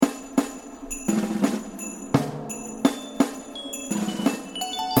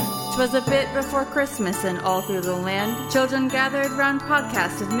'Twas a bit before Christmas, and all through the land, children gathered round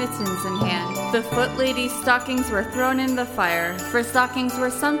podcasts with mittens in hand. The foot lady's stockings were thrown in the fire, for stockings were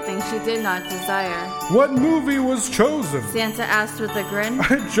something she did not desire. What movie was chosen? Santa asked with a grin.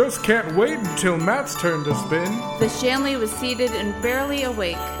 I just can't wait until Matt's turn to spin. The Shanley was seated and barely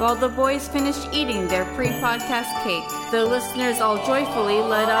awake, while the boys finished eating their pre-podcast cake. The listeners all joyfully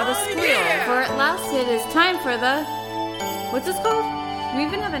let out a squeal, for at last it is time for the... What's this called? Do we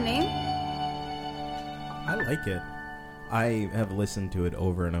even have a name? I like it. I have listened to it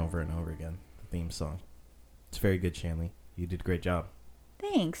over and over and over again. The theme song. It's very good, Shanley. You did a great job.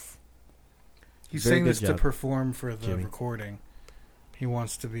 Thanks. He's Very saying good this to job, perform for the Jimmy. recording. He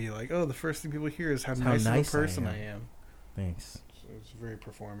wants to be like, oh, the first thing people hear is how It's nice, how of nice a person I I am. am. Thanks. So it's very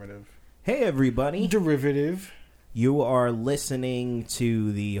performative. Hey, everybody. Derivative. You are listening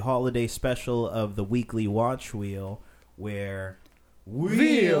to the holiday special of the Weekly Watch Wheel, where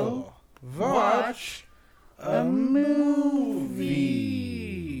We'll watch a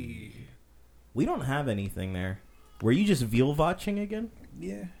movie. we don't have anything there. Were you just veal watching again?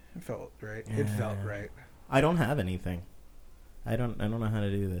 Yeah, it felt right. It felt right. I don't have anything. I don't know how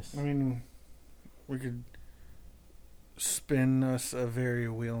to do this. I mean, we could spin us a very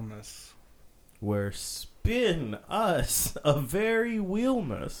wheelness. Where spin us a very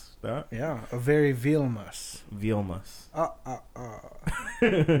wheelmas. Yeah, a very vealmus. Vealmus. Uh.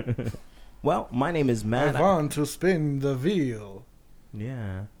 Well, my name is Matt. I want to spin the veal.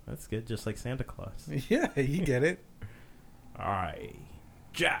 Yeah, that's good. Just like Santa Claus. Yeah, you get it. I,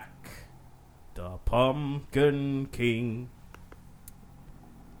 Jack, the Pumpkin King,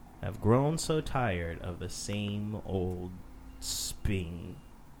 have grown so tired of the same old spin.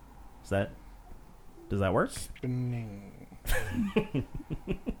 Does that work? Spinning.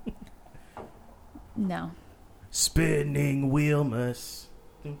 No. Spinning wheelmas.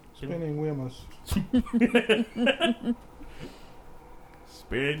 Spinning wheelmus.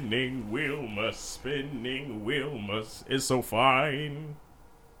 Spinning wheelmas is so fine.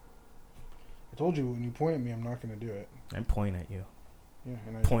 I told you when you point at me, I'm not going to do it. I point at you. Yeah,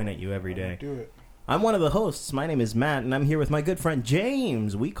 and I Point at you every day. do it. I'm one of the hosts. My name is Matt, and I'm here with my good friend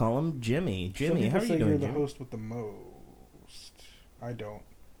James. We call him Jimmy. Jimmy, how are you doing, You're the Jimmy? host with the most. I don't,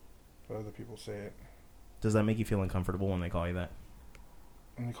 but other people say it. Does that make you feel uncomfortable when they call you that?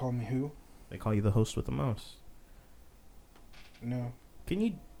 And they call me who? They call you the host with the most. No. Can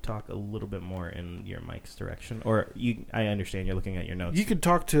you talk a little bit more in your mic's direction? Or I understand you're looking at your notes. You could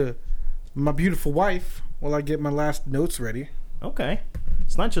talk to my beautiful wife while I get my last notes ready. Okay.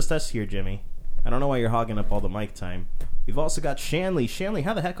 It's not just us here, Jimmy. I don't know why you're hogging up all the mic time. We've also got Shanley. Shanley,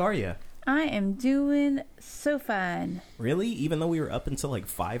 how the heck are you? I am doing so fine. Really? Even though we were up until like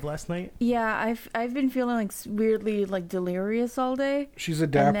 5 last night? Yeah, I've been feeling like weirdly like delirious all day. She's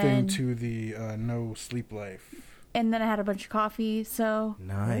adapting then- to the no sleep life. And then I had a bunch of coffee, so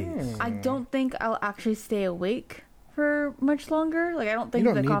Nice. I don't think I'll actually stay awake for much longer. Like, I don't think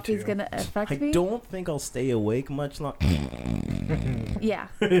don't the need coffee's to. going to affect I me. don't think I'll stay awake much longer. Yeah.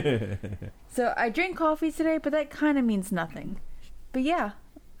 So I drank coffee today, but that kind of means nothing. But yeah,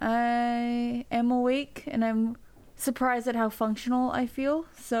 I am awake, and I'm surprised at how functional I feel.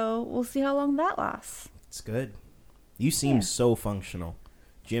 So we'll see how long that lasts. It's good. You seem Yeah. so functional.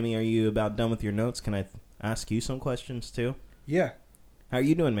 Jimmy, are you about done with your notes? Can I ask you some questions too? Yeah. How are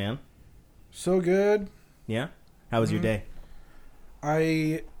you doing, man? So good. Yeah? How was your day?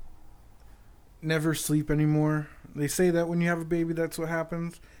 I never sleep anymore. They say that when you have a baby, that's what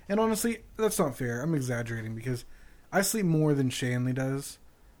happens. And honestly, that's not fair. I'm exaggerating because I sleep more than Shanley does.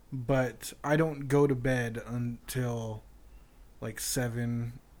 But I don't go to bed until like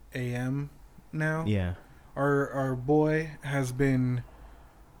 7 a.m. now. Yeah. Our boy has been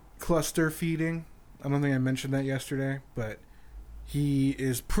cluster feeding. I don't think I mentioned that yesterday, but he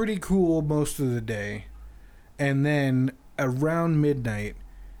is pretty cool most of the day. And then around midnight,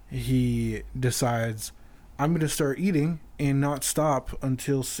 he decides, I'm going to start eating and not stop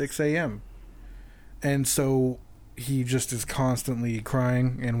until 6 a.m. And so he just is constantly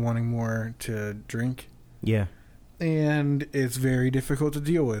crying and wanting more to drink. Yeah. And it's very difficult to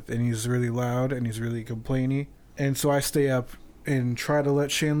deal with. And he's really loud and he's really complainy. And so I stay up and try to let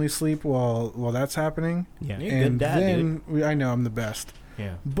Shanley sleep while that's happening. Yeah. You're a And good dad, then dude. I know I'm the best.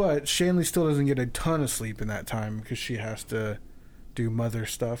 Yeah. But Shanley still doesn't get a ton of sleep in that time because she has to do mother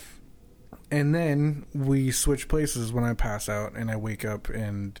stuff. And then we switch places when I pass out and I wake up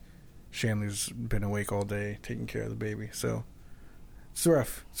and Shanley's been awake all day taking care of the baby. So it's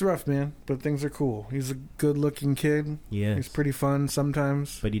rough. It's rough, man. But things are cool. He's a good-looking kid. Yes. He's pretty fun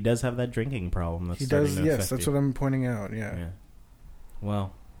sometimes. But he does have that drinking problem that's He starting does, to yes. affect That's you. what I'm pointing out, yeah.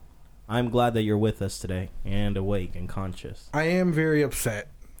 Well, I'm glad that you're with us today and awake and conscious. I am very upset.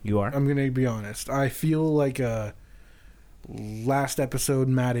 You are? I'm going to be honest. I feel like a last episode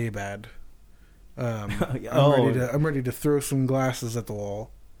Matt Abad. I'm ready to throw some glasses at the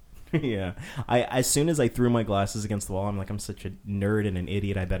wall. Yeah. As soon as I threw my glasses against the wall, I'm like, I'm such a nerd and an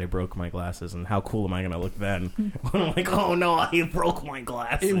idiot. I bet I broke my glasses. And how cool am I going to look then? I'm like, oh no, I broke my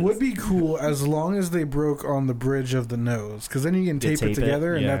glasses. It would be cool as long as they broke on the bridge of the nose, because then you can tape it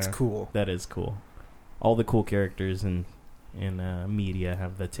together, and that's cool. That is cool. All the cool characters in media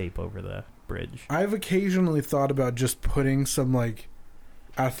have the tape over the bridge. I've occasionally thought about just putting some like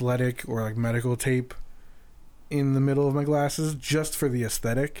athletic or like medical tape in the middle of my glasses just for the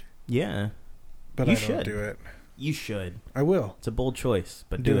aesthetic. Yeah. But I don't do it. You should. I will. It's a bold choice,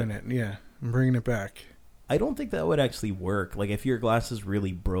 but doing it. Yeah. I'm bringing it back. I don't think that would actually work. Like if your glasses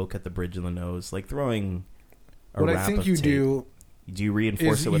really broke at the bridge of the nose, like throwing a what wrap I think of you tape, do you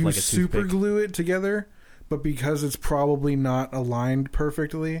reinforce it with like a toothpick? You super glue it together, but because it's probably not aligned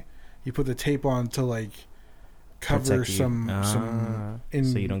perfectly, you put the tape on to like cover some so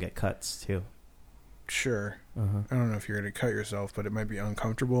you don't get cuts too. Sure. I don't know if you're going to cut yourself, but it might be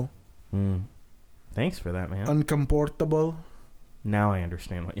uncomfortable. Thanks for that, man. Uncomfortable. Now I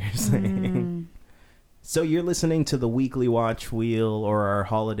understand what you're saying. So you're listening to the weekly watch wheel or our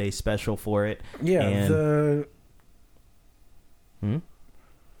holiday special for it. Yeah, the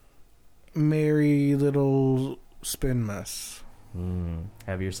Merry Little Spin Mess.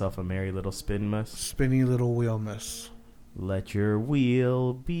 Have yourself a merry little spin mess. Spinny little wheel mess. Let your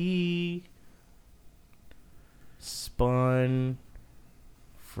wheel be spun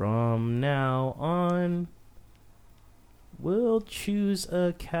from now on. We'll choose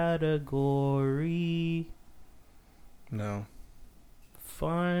a category. No.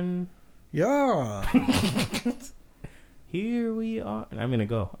 Fun. Yeah. Here we are. I'm going to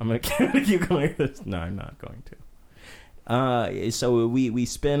go. I'm going to keep going with this. No, I'm not going to. So we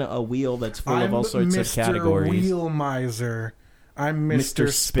spin a wheel that's full of all sorts of categories. I'm Mr. Wheel Miser. I'm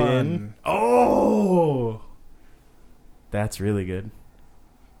Mr. Spin. Oh! That's really good.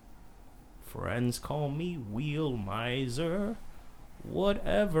 Friends call me Wheel Miser.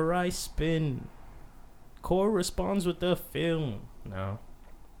 Whatever I spin corresponds with the film. No.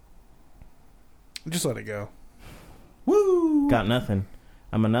 Just let it go. Woo! Got nothing.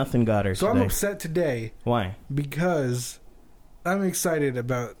 I'm a nothing gotter So today. I'm upset today. Why? Because I'm excited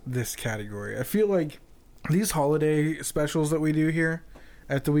about this category. I feel like these holiday specials that we do here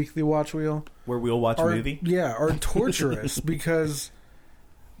at the Weekly Watch Wheel, where we'll watch a movie? Yeah, are torturous because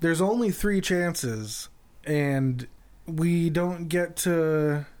there's only 3 chances and we don't get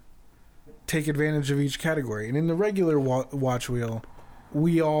to take advantage of each category. And in the regular watch wheel,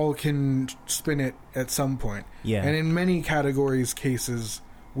 we all can spin it at some point. Yeah. And in many cases,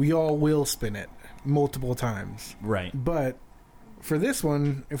 we all will spin it multiple times. Right. But for this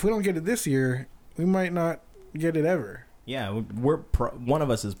one, if we don't get it this year, we might not get it ever. Yeah, one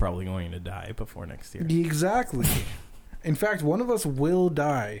of us is probably going to die before next year. Exactly. In fact, one of us will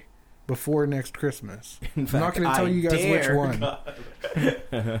die before next Christmas. I'm not going to tell you guys which one.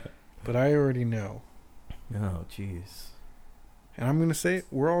 But I already know. Oh, jeez. And I'm going to say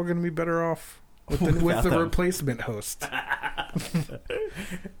we're all going to be better off with the replacement host.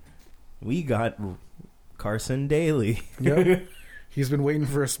 We got Carson Daly. Yep. He's been waiting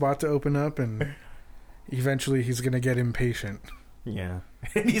for a spot to open up, and eventually he's going to get impatient. Yeah.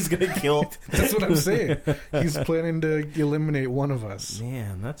 And he's going to kill... That's what I'm saying. He's planning to eliminate one of us.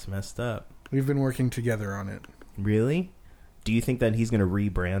 Man, that's messed up. We've been working together on it. Really? Do you think that he's going to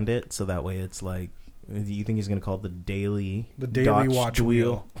rebrand it so that way it's like... Do you think he's going to call it the Daily Watch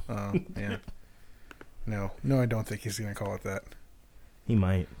Wheel? Oh, yeah. No, I don't think he's going to call it that. He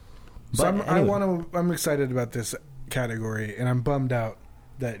might. So I'm excited about this category, and I'm bummed out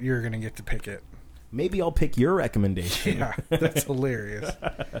that you're going to get to pick it. Maybe I'll pick your recommendation. Yeah, that's hilarious.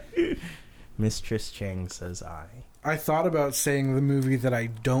 Mistress Chang says I. I thought about saying the movie that I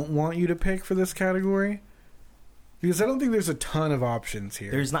don't want you to pick for this category, because I don't think there's a ton of options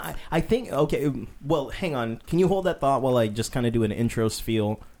here. There's not. I think, okay, well, hang on. Can you hold that thought while I just kind of do an intro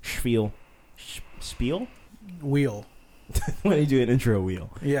spiel? Wheel. When I do an intro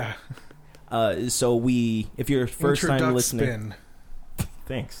wheel. Yeah. So if you're first time listening. Spin.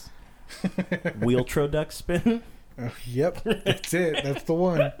 Thanks. Wheel-tro duck spin? Yep, that's it. That's the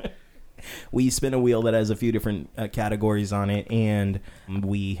one. We spin a wheel that has a few different categories on it, and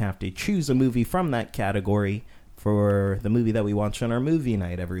we have to choose a movie from that category for the movie that we watch on our movie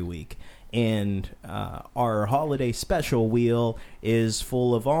night every week. And our holiday special wheel is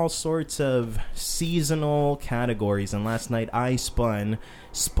full of all sorts of seasonal categories. And last night I spun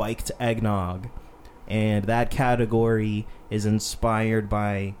Spiked Eggnog. And that category is inspired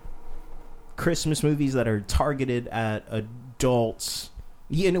by Christmas movies that are targeted at adults.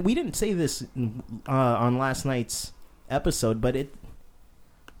 Yeah, and we didn't say this on last night's episode, but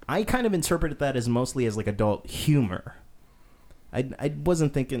I kind of interpreted that as mostly as like adult humor. I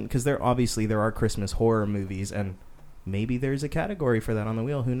wasn't thinking, because there are Christmas horror movies, and maybe there's a category for that on the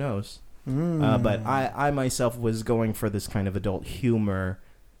wheel. Who knows? But I myself was going for this kind of adult humor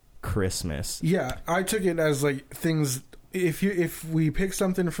Christmas. Yeah, I took it as like things. If we pick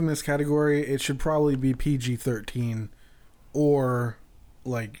something from this category, it should probably be PG-13 or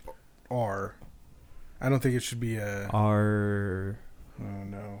like R. I don't think it should be a R. Oh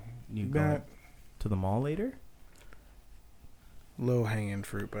no! You going to the mall later? Low-hanging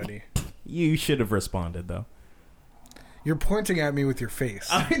fruit, buddy. You should have responded, though. You're pointing at me with your face,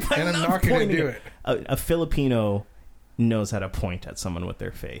 and I'm not going to do it. A Filipino knows how to point at someone with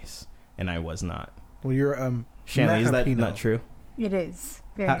their face, and I was not. Well, you're Shanley, is that not true? It is.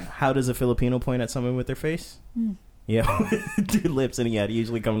 How does a Filipino point at someone with their face? Yeah, two lips, and yeah, it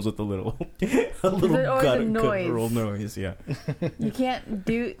usually comes with a little guttural noise. Yeah, you can't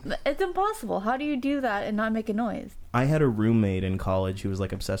do. It's impossible. How do you do that and not make a noise? I had a roommate in college who was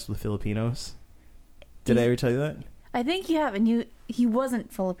like obsessed with Filipinos. Did I ever tell you that? I think you have, and he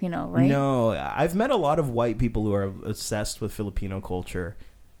wasn't Filipino, right? No, I've met a lot of white people who are obsessed with Filipino culture.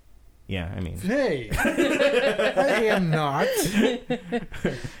 Yeah, I mean... Hey! I am not.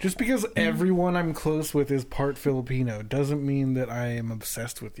 Just because everyone I'm close with is part Filipino doesn't mean that I am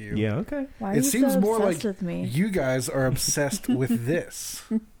obsessed with you. Yeah, okay. Why are you seems so more obsessed like with me? You guys are obsessed with this.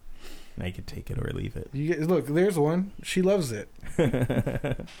 I could take it or leave it. Look, there's one. She loves it.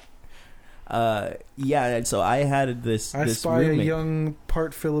 Yeah, so I had this spy roommate. A young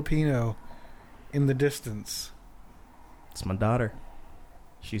part Filipino in the distance. It's my daughter.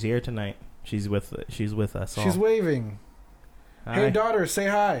 She's here tonight. She's with us all. She's waving. Hi. Hey, daughter, say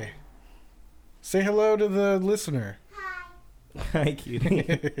hi. Say hello to the listener. Hi,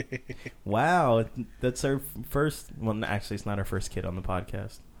 cutie. Wow, that's our first... Well, actually, it's not our first kid on the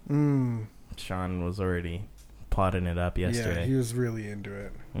podcast. Sean was already potting it up yesterday. Yeah, he was really into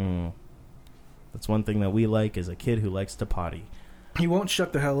it. That's one thing that we like, is a kid who likes to potty. He won't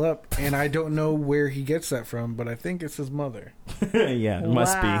shut the hell up, and I don't know where he gets that from, but I think it's his mother. Yeah, it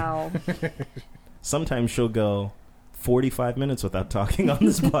must be. Sometimes she'll go 45 minutes without talking on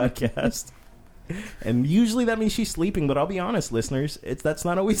this podcast. And usually that means she's sleeping, but I'll be honest, listeners, that's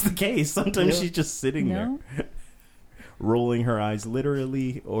not always the case. Sometimes she's just sitting there, rolling her eyes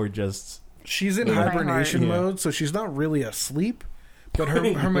literally, or just... She's in hibernation mode, so she's not really asleep, but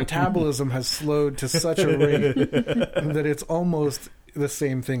her metabolism has slowed to such a rate that it's almost the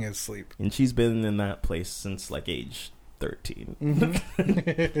same thing as sleep. And she's been in that place since like age 13.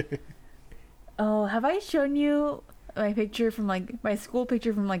 Mm-hmm. Oh, have I shown you my picture from like my school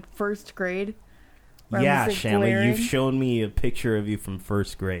picture from like first grade? Yeah, Shanley, you've shown me a picture of you from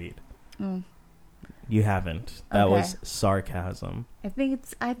first grade. You haven't. That was sarcasm. I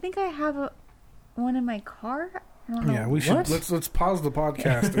think I have one in my car. I don't know. Yeah, we should let's pause the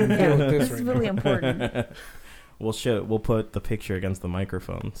podcast and deal with this. This is really important. We'll put the picture against the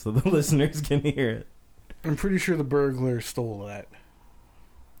microphone so the listeners can hear it. I'm pretty sure the burglar stole that.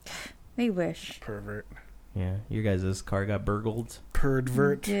 They wish. Pervert. Yeah, your guys' car got burgled.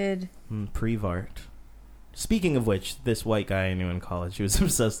 Perdvert. Did. Prevart. Speaking of which, this white guy I knew in college, he was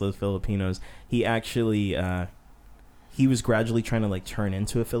obsessed with Filipinos. He actually, he was gradually trying to like turn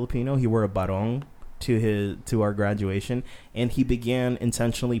into a Filipino. He wore a barong to our graduation, and he began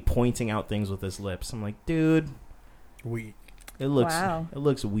intentionally pointing out things with his lips. I'm like, dude, it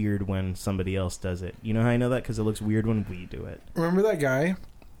looks weird when somebody else does it. You know how I know that? Because it looks weird when we do it. Remember that guy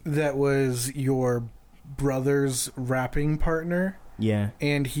that was your brother's rapping partner? Yeah.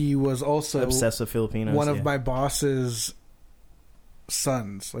 And he was also obsessed with Filipinos. One of my boss's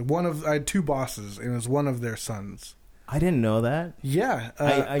sons. I had two bosses, and it was one of their sons. I didn't know that. Yeah.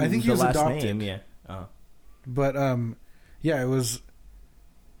 I think he was adopted. Name, yeah. Oh. But, yeah, it was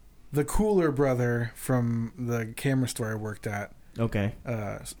the cooler brother from the camera store I worked at. Okay.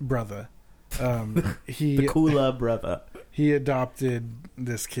 Brother. The cooler brother. He adopted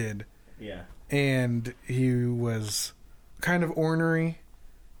this kid. Yeah. And he was kind of ornery,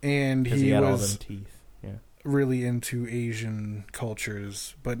 and he had was all them teeth. Yeah. Really into Asian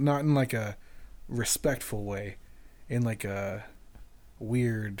cultures, but not in like a respectful way, in like a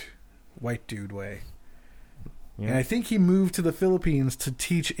weird white dude way. Yeah. And I think he moved to the Philippines to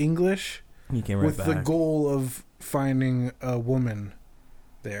teach English He came right with back. the goal of finding a woman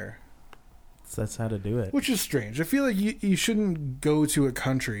there. So that's how to do it. Which is strange. I feel like you shouldn't go to a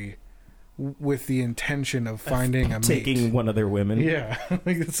country with the intention of finding a mate. Taking one of their women. Yeah.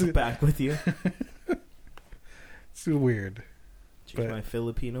 Like, it's Back with you. It's weird. She's my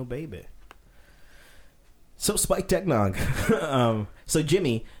Filipino baby. So, Spiked Eggnog. So,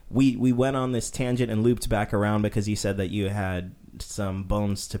 Jimmy, we went on this tangent and looped back around because you said that you had some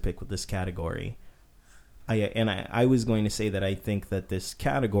bones to pick with this category. I was going to say that I think that this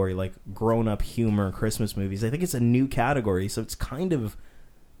category, like grown-up humor Christmas movies, I think it's a new category, so it's kind of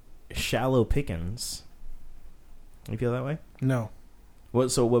shallow pickings. You feel that way? No.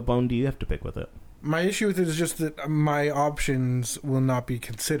 So what bone do you have to pick with it? My issue with it is just that my options will not be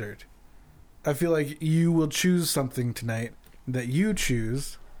considered. I feel like you will choose something tonight that you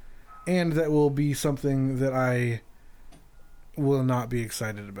choose, and that will be something that I will not be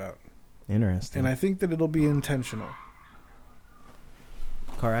excited about. Interesting. And I think that it'll be intentional.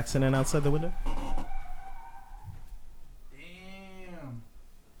 Car accident outside the window? Damn.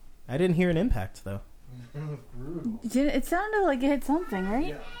 I didn't hear an impact, though. Brutal. It sounded like it hit something, right?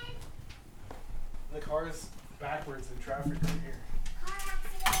 Yeah. The car's backwards in traffic right here.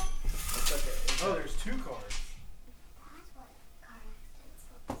 Oh, there's two cars.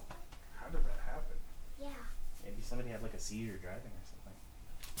 How did that happen? Maybe somebody had like a seizure driving or something.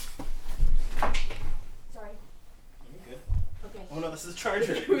 Sorry. You're good. Okay. Oh no, this is a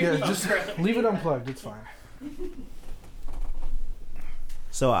charger. Yeah, just leave it unplugged. It's fine.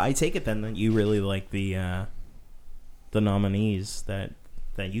 So I take it then that you really like the nominees that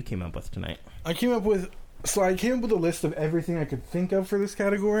you came up with tonight. I came up with a list of everything I could think of for this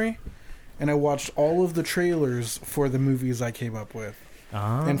category, and I watched all of the trailers for the movies I came up with.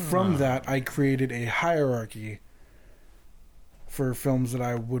 And from that, I created a hierarchy for films that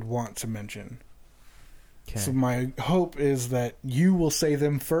I would want to mention. Okay. So my hope is that you will say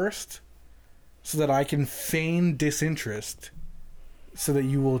them first, so that I can feign disinterest, so that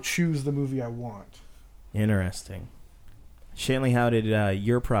you will choose the movie I want. Interesting. Shanley, how did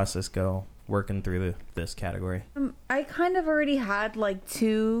your process go working through this category? I kind of already had like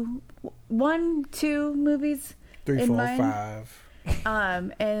two movies 3, in 4, mind.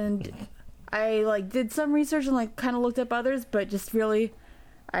 5. And I like did some research and like kind of looked up others, but just really,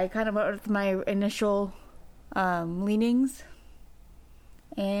 I kind of went with my initial leanings,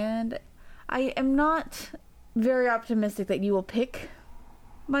 and I am not very optimistic that you will pick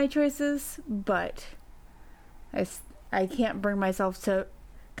my choices, but I can't bring myself to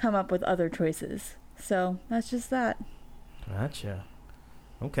come up with other choices. So that's just that. Gotcha.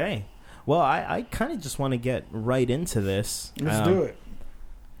 Okay. Well, I kind of just want to get right into this. Let's do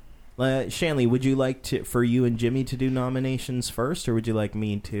it. Shanley, would you like for you and Jimmy to do nominations first, or would you like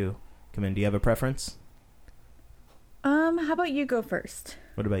me to come in? Do you have a preference? How about you go first?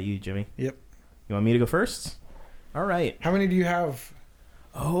 What about you, Jimmy? Yep. You want me to go first? All right. How many do you have?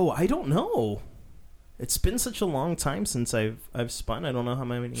 Oh, I don't know. It's been such a long time since I've spun. I don't know how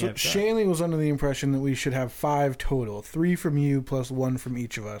many So I've got. Shanley was under the impression that we should have 5 total, 3 from you plus 1 from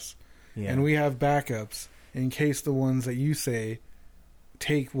each of us, Yeah. and we have backups in case the ones that you say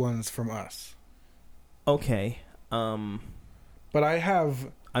take ones from us. Okay. But I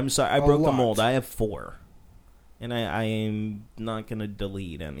have. I'm sorry. I A broke the lot. mold. I have 4. And I am not going to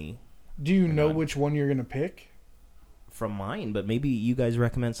delete any Do you know on. which one you're gonna pick? from mine, but maybe you guys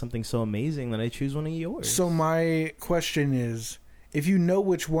recommend something so amazing that I choose one of yours. So my question is, if you know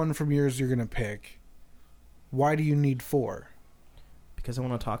which one from yours you're gonna pick, why do you need 4? Because I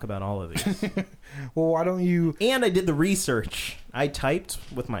want to talk about all of these. Well, why don't you? And I did the research. I typed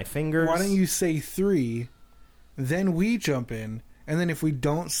with my fingers. Why don't you say 3, then we jump in, and then if we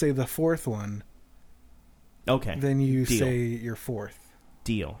don't say the 4th one, Okay. then you Deal. say your 4th.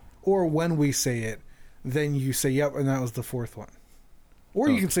 Deal. Or when we say it, then you say, yep, and that was the 4th one. Or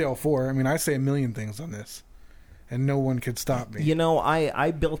you Okay. can say all 4. I mean, I say a million things on this, and no one could stop me. You know, I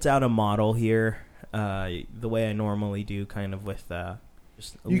built out a model here the way I normally do, kind of with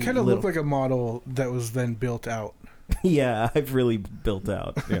just a You kind of little... look like a model that was then built out. Yeah, I've really built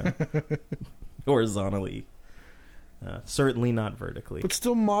out. Yeah. Horizontally. Certainly not vertically. But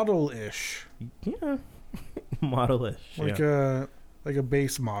still model-ish. Yeah. Modelish. Like a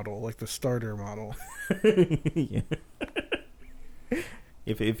base model, like the starter model. Yeah.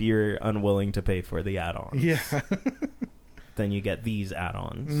 If you're unwilling to pay for the add-ons, Yeah. then you get these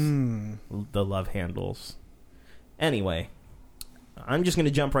add-ons. The love handles. Anyway, I'm just going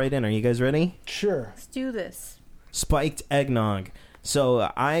to jump right in. Are you guys ready? Sure. Let's do this. Spiked Eggnog.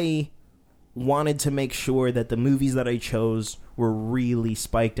 So I wanted to make sure that the movies that I chose were really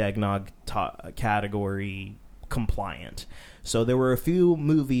Spiked Eggnog category compliant. So there were a few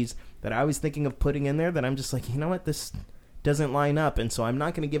movies that I was thinking of putting in there that I'm just like, you know what, this doesn't line up, and so I'm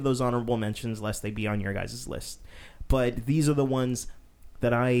not going to give those honorable mentions lest they be on your guys' list. But these are the ones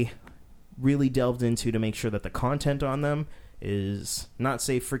that I really delved into to make sure that the content on them is not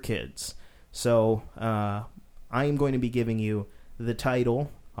safe for kids. So I am going to be giving you the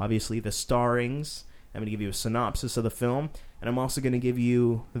title, obviously the starrings. I'm going to give you a synopsis of the film, and I'm also going to give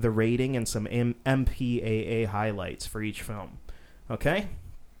you the rating and some MPAA highlights for each film. Okay?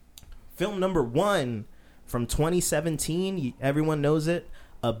 Film number 1 from 2017, everyone knows it,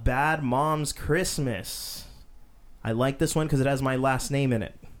 A Bad Mom's Christmas. I like this one because it has my last name in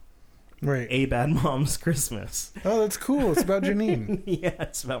it. Right. A Bad Mom's Christmas. Oh, that's cool. It's about Janine. Yeah,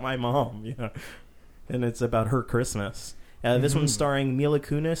 it's about my mom, yeah. And it's about her Christmas. This one's starring Mila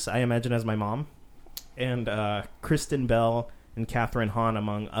Kunis, I imagine, as my mom, and Kristen Bell and Katherine Hahn,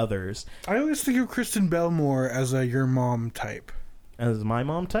 among others. I always think of Kristen Bell more as a your mom type. As my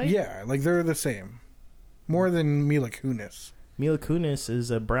mom type? Yeah, like they're the same. More than Mila Kunis. Mila Kunis is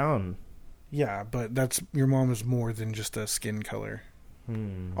a brown. Yeah, but that's your mom is more than just a skin color.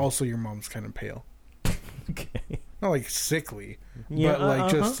 Also, your mom's kind of pale. Okay. Not like sickly, Yeah, but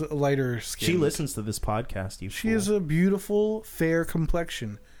like just lighter skin. She listens to this podcast, you She fool. has a beautiful, fair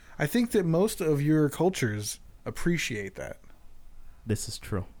complexion. I think that most of your cultures appreciate that. This is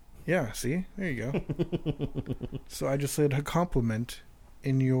true. Yeah, see? There you go. So I just said a compliment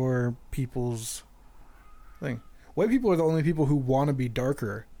in your people's thing. White people are the only people who want to be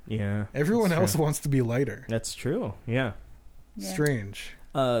darker. Yeah. Everyone else wants to be lighter. That's true, yeah. Strange.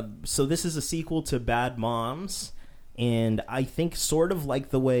 So this is a sequel to Bad Moms, and I think sort of like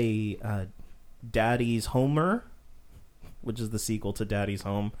the way Daddy's Homer, which is the sequel to Daddy's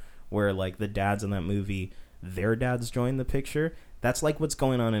Home, where like the dads in that movie, their dads join the picture. That's like what's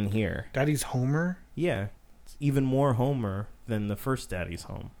going on in here. Daddy's Homer? Yeah. It's even more Homer than the first Daddy's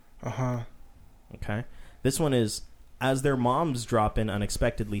Home. Uh-huh. Okay. This one is, as their moms drop in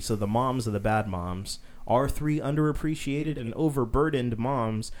unexpectedly, so the moms of the bad moms, our 3 underappreciated and overburdened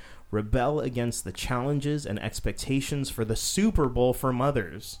moms rebel against the challenges and expectations for the Super Bowl for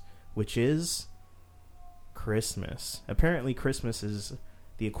mothers, which is Christmas. Apparently Christmas is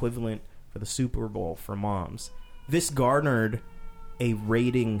the equivalent for the Super Bowl for moms. This garnered a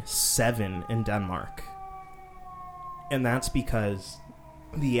rating 7 in Denmark. And that's because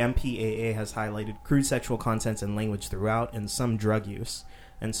the MPAA has highlighted crude sexual contents and language throughout and some drug use.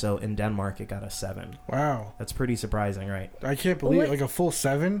 And so in Denmark, it got a 7. Wow. That's pretty surprising, right? I can't believe it. Like a full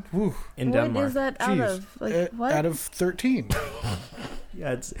 7? Woo. In Denmark. What is that out Jeez. of? Like, what? Out of 13.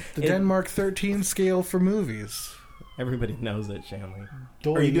 Yeah, it's The Denmark 13 scale for movies. Everybody knows it, Shanley.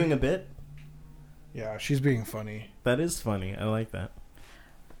 Dolly. Are you doing a bit? Yeah, she's being funny. That is funny. I like that.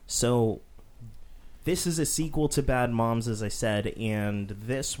 So, this is a sequel to Bad Moms, as I said, and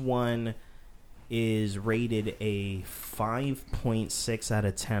this one is rated a 5.6 out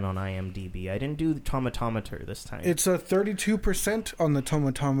of 10 on IMDb. I didn't do the tomatometer this time. It's a 32% on the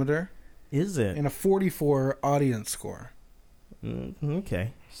tomatometer. Is it? And a 44 audience score.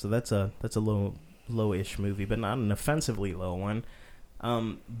 Okay, so that's a low-ish movie, but not an offensively low one.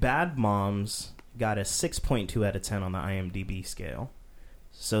 Bad Moms got a 6.2 out of 10 on the IMDb scale.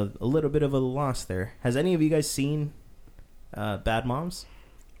 So a little bit of a loss there. Has any of you guys seen Bad Moms?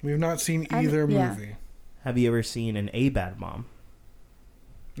 We've not seen either movie. Have you ever seen A Bad Mom?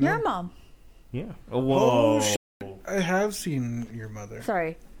 Your mom. Yeah. Whoa. I have seen your mother.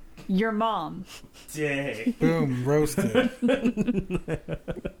 Sorry. Your mom. Dang. Boom, roasted.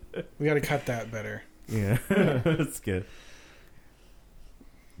 We got to cut that better. Yeah, that's good.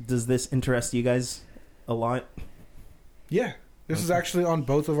 Does this interest you guys a lot? Yeah. This is actually on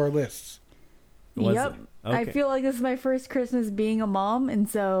both of our lists. Yep. Okay. I feel like this is my first Christmas being a mom, and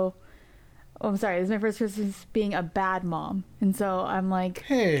so... Oh, I'm sorry. This is my first Christmas being a bad mom. And so I'm like...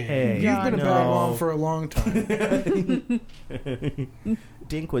 Hey, you've been a bad mom for a long time.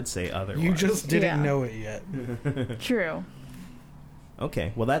 Dink would say otherwise. You just didn't know it yet. True.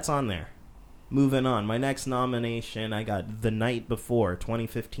 Okay, well, that's on there. Moving on. My next nomination, I got The Night Before,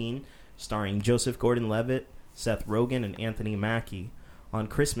 2015, starring Joseph Gordon-Levitt, Seth Rogen, and Anthony Mackie. On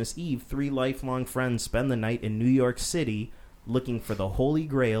Christmas Eve, 3 lifelong friends spend the night in New York City looking for the holy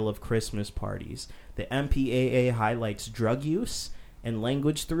grail of Christmas parties. The MPAA highlights drug use and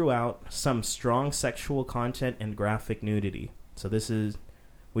language throughout, some strong sexual content, and graphic nudity. So this is...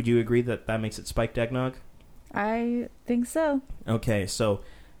 Would you agree that makes it Spiked Eggnog? I think so. Okay, so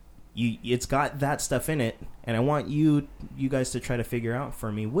It's got that stuff in it, and I want you guys to try to figure out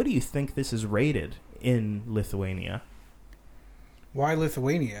for me, what do you think this is rated in Lithuania? Why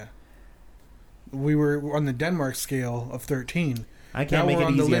Lithuania? We were on the Denmark scale of 13. I can't make it easy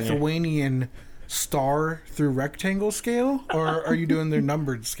on the on you. Lithuanian star through rectangle scale, or are you doing their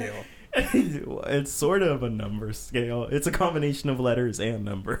numbered scale? It's sort of a number scale. It's a combination of letters and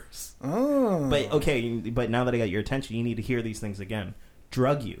numbers. Oh. But now that I got your attention, you need to hear these things again.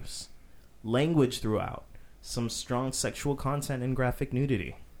 Drug use, language throughout, some strong sexual content and graphic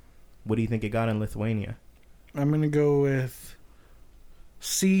nudity. What do you think it got in Lithuania? I'm going to go with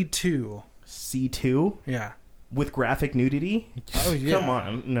C2. C2? Yeah. With graphic nudity? Oh, yeah. Come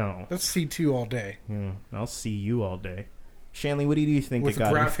on, no. That's C2 all day. I'll see you all day. Shanley, what do you think with it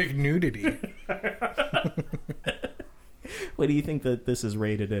got? With graphic nudity. What do you think that this is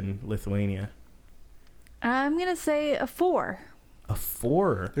rated in Lithuania? I'm going to say a 4. A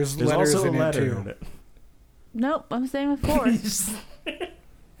 4? There's letters also in a letter it, too. in it. Nope, I'm saying a 4.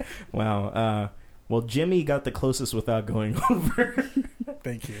 Wow. Well, Jimmy got the closest without going over.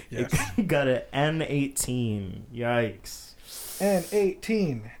 Thank you. Yes. It got an N18. Yikes.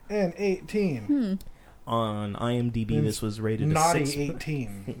 N18. On IMDb, this was rated naughty a 6.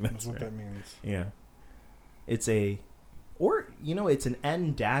 18. That's what that means. Yeah. It's a... Or, it's an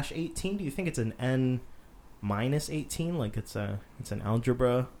N-18. Do you think it's an N-18? Like it's an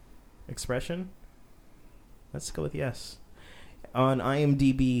algebra expression? Let's go with yes. On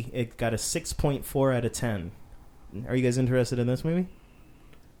IMDb, it got a 6.4 out of 10. Are you guys interested in this movie?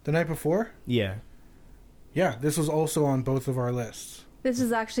 The Night Before? Yeah. Yeah, this was also on both of our lists. This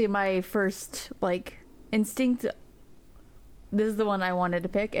is actually my first, instinct. This is the one I wanted to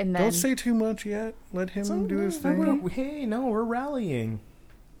pick, and then... Don't say too much yet. Let him do his thing. Hey, no, we're rallying.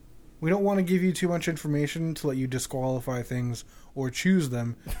 We don't want to give you too much information to let you disqualify things or choose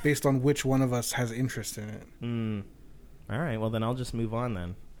them based on which one of us has interest in it. All right, well, then I'll just move on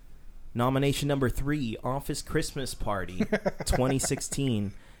then. Nomination number 3, Office Christmas Party,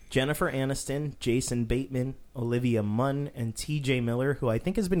 2016. Jennifer Aniston, Jason Bateman, Olivia Munn, and T.J. Miller, who I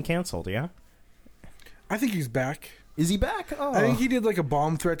think has been canceled, yeah? I think he's back. Is he back? Oh. I think he did a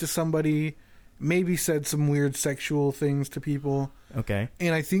bomb threat to somebody, maybe said some weird sexual things to people. Okay.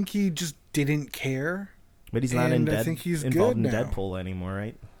 And I think he just didn't care. But he's not I think he's involved in good now. Deadpool anymore,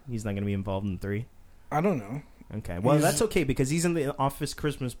 right? He's not going to be involved in 3? I don't know. Okay. Well, that's okay because he's in the Office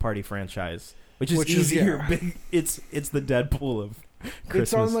Christmas Party franchise, which is easier. It's the Deadpool of Christmas.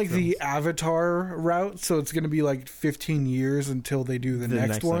 It's on films. the Avatar route, so it's going to be 15 years until they do the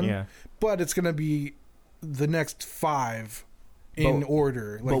next one. Yeah. But it's going to be the next 5 in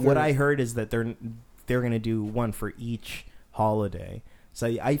order. But what I heard is that they're going to do one for each holiday. So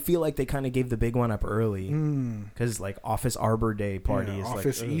I feel like they kind of gave the big one up early because Office Arbor Day party is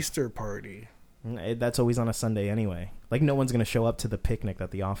Office Easter party. That's always on a Sunday anyway. No one's going to show up to the picnic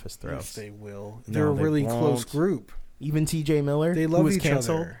that the office throws. Yes, they will. No, They're a they really won't. close group. Even T.J. Miller, they who love was each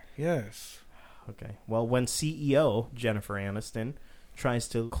canceled. other. Yes. Okay. Well, when CEO Jennifer Aniston tries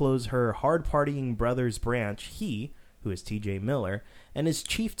to close her hard-partying brother's branch, he, who is T.J. Miller, and his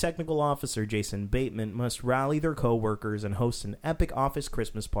chief technical officer, Jason Bateman, must rally their co-workers and host an epic office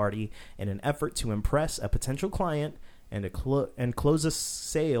Christmas party in an effort to impress a potential client and close a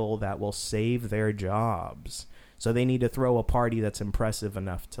sale that will save their jobs. So they need to throw a party that's impressive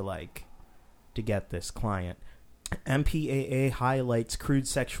enough to get this client. MPAA highlights crude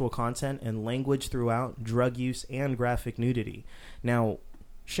sexual content and language throughout, drug use, and graphic nudity. Now,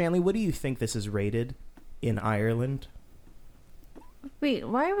 Shanley, what do you think this is rated in Ireland? Wait,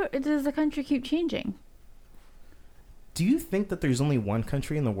 why does the country keep changing? Do you think that there's only one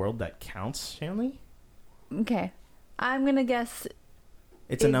country in the world that counts, Shanley? Okay. I'm going to guess...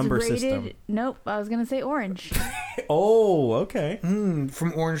 It's a number rated, system. Nope, I was going to say orange. Oh, okay.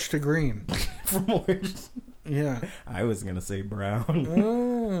 From orange to green. From orange... Yeah. I was going to say brown.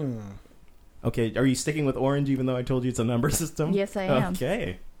 Oh. Okay, are you sticking with orange even though I told you it's a number system? Yes, I am.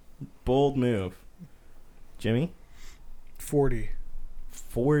 Okay. Bold move. Jimmy? 40.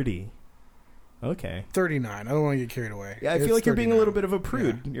 40. Okay. 39. I don't want to get carried away. Yeah, I feel like you're being a little bit of a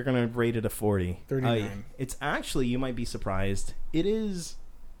prude. Yeah. You're going to rate it a 40. 39. It's actually, you might be surprised, it is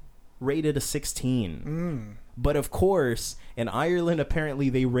rated a 16. But of course, in Ireland, apparently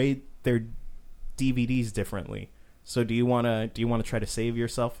they rate their DVDs differently. So do you want to try to save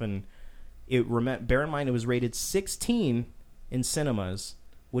yourself and bear in mind it was rated 16 in cinemas.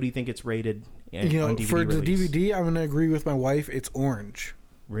 What do you think it's rated on DVD for release? the DVD, I'm going to agree with my wife. It's orange.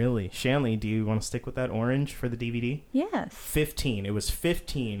 Really? Shanley, do you want to stick with that orange for the DVD? Yes. 15. It was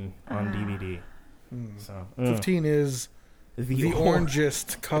 15 on DVD. So 15 is the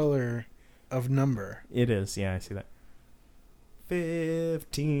orangest color of number. It is, yeah, I see that.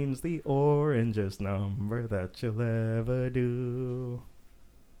 15's the orangest number that you'll ever do.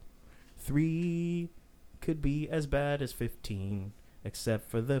 3 could be as bad as 15, except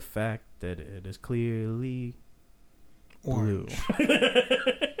for the fact that it is clearly Orange. blue.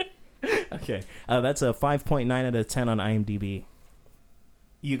 Okay, that's a 5.9 out of 10 on IMDb.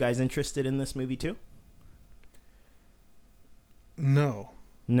 You guys interested in this movie too? No.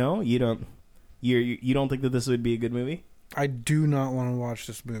 No, you don't. You don't think that this would be a good movie? I do not want to watch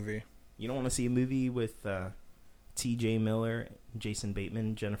this movie. You don't want to see a movie with T.J. Miller, Jason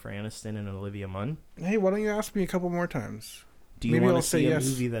Bateman, Jennifer Aniston, and Olivia Munn? Hey, why don't you ask me a couple more times? Do you want to see a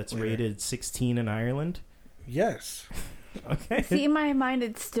movie that's rated 16 in Ireland? Yes. Okay. See, in my mind,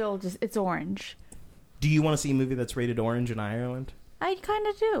 it's still just, it's orange. Do you want to see a movie that's rated orange in Ireland? I kind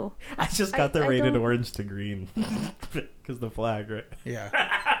of do. I just got the rated orange to green. Because the flag, right? Yeah.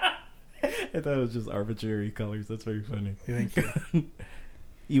 I thought it was just arbitrary colors. That's very funny. Thank you.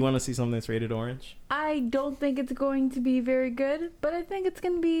 You want to see something that's rated orange? I don't think it's going to be very good, but I think it's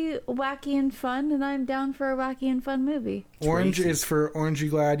going to be wacky and fun, and I'm down for a wacky and fun movie. Orange is for aren't you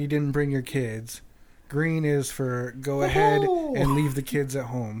glad you didn't bring your kids? Green is for go ahead and leave the kids at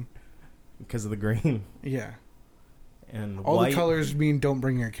home. Because of the green. Yeah. And all white. the colors mean don't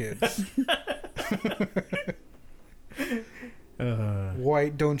bring your kids.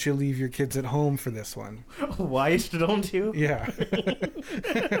 White, don't you leave your kids at home for this one. White, don't you? Yeah.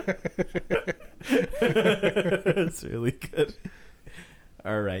 That's really good.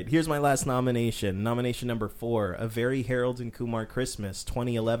 All right, here's my last nomination. Nomination number 4, A Very Harold and Kumar Christmas,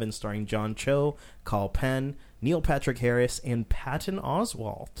 2011, starring John Cho, Carl Penn, Neil Patrick Harris, and Patton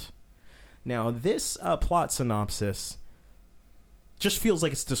Oswalt. Now, this plot synopsis just feels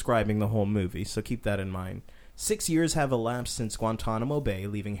like it's describing the whole movie, so keep that in mind. 6 years have elapsed since Guantanamo Bay,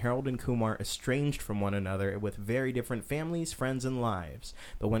 leaving Harold and Kumar estranged from one another with very different families, friends, and lives.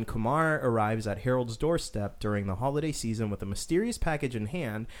 But when Kumar arrives at Harold's doorstep during the holiday season with a mysterious package in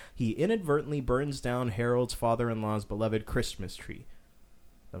hand, he inadvertently burns down Harold's father-in-law's beloved Christmas tree.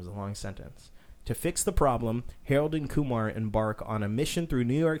 That was a long sentence. To fix the problem, Harold and Kumar embark on a mission through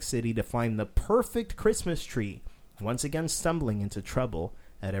New York City to find the perfect Christmas tree, once again stumbling into trouble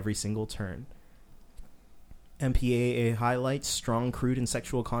at every single turn. MPAA highlights strong, crude, and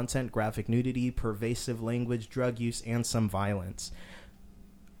sexual content, graphic nudity, pervasive language, drug use, and some violence.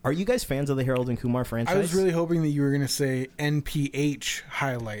 Are you guys fans of the Harold and Kumar franchise? I was really hoping that you were going to say NPH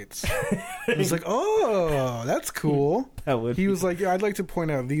highlights. I was like, oh, that's cool. He was like, yeah, I'd like to point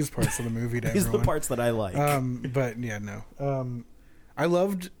out these parts of the movie to These everyone. are the parts that I like. But yeah, no. I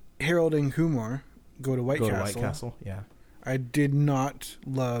loved Harold and Kumar Go to White Castle, yeah. I did not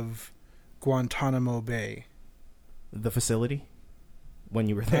love Guantanamo Bay. The facility? When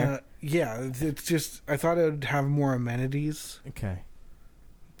you were there? Yeah, it's just, I thought it would have more amenities. Okay.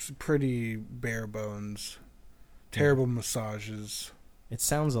 It's pretty bare bones. Terrible massages. It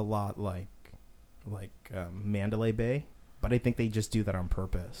sounds a lot like Mandalay Bay, but I think they just do that on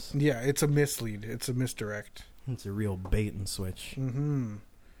purpose. Yeah, it's a mislead. It's a misdirect. It's a real bait and switch. Mm-hmm.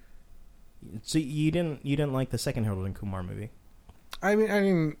 So you didn't like the second Harold and Kumar movie? I mean, I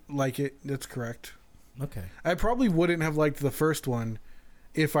didn't like it. That's correct. Okay. I probably wouldn't have liked the first one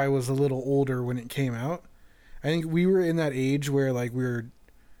if I was a little older when it came out. I think we were in that age where like we were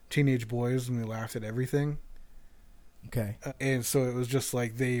teenage boys and we laughed at everything. Okay. And so it was just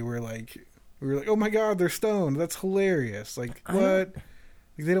like we were like, oh my God, they're stoned. That's hilarious. Like, what? Like,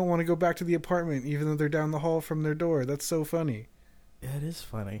 they don't want to go back to the apartment even though they're down the hall from their door. That's so funny. It is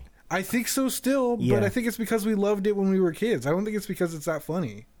funny. I think so still, but I think it's because we loved it when we were kids. I don't think it's because it's that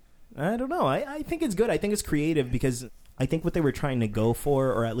funny. I don't know. I think it's good. I think it's creative because I think what they were trying to go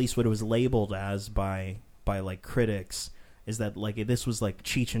for, or at least what it was labeled as by like critics, is that like this was like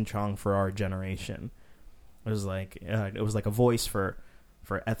Cheech and Chong for our generation. It was like a voice for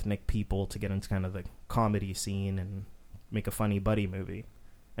ethnic people to get into kind of the comedy scene and make a funny buddy movie,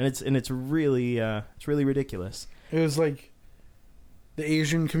 and it's really ridiculous. It was like the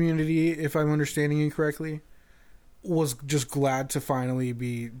Asian community, if I'm understanding you correctly, was just glad to finally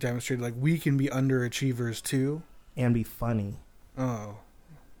be demonstrated like we can be underachievers too and be funny. Oh,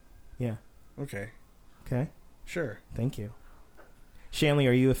 yeah. Okay. Sure. Thank you. Shanley,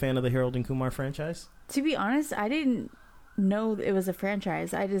 are you a fan of the Harold and Kumar franchise? To be honest, I didn't know it was a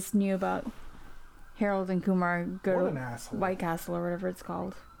franchise. I just knew about Harold and Kumar Go to White Castle or whatever it's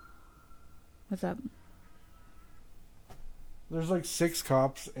called. What's up? There's like 6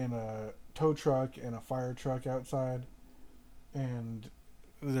 cops and a tow truck and a fire truck outside, and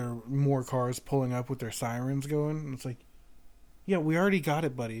there are more cars pulling up with their sirens going. And it's like, Yeah, we already got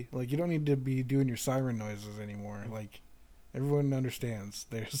it, buddy. Like, you don't need to be doing your siren noises anymore. Like, everyone understands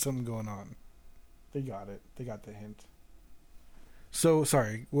there's something going on. They got it. They got the hint. So,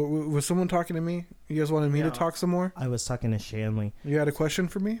 sorry. Was someone talking to me? You guys wanted me to talk some more? I was talking to Shanley. You had a question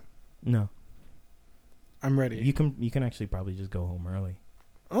for me? No. I'm ready. You can actually probably just go home early.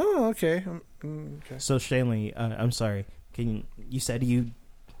 Oh, okay. Okay. So, Shanley, I'm sorry. You said you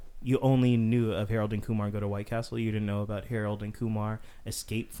only knew of Harold and Kumar Go to White Castle? You didn't know about Harold and Kumar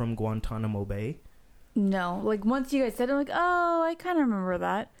Escape from Guantanamo Bay? No. Like, once you guys said it, I'm like, oh, I kind of remember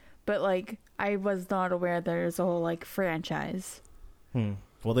that. But, like, I was not aware there's a whole, like, franchise.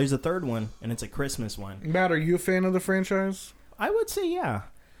 Well, there's a third one, and it's a Christmas one. Matt, are you a fan of the franchise? I would say, yeah.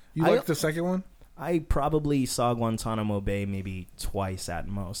 You like the second one? I probably saw Guantanamo Bay maybe twice at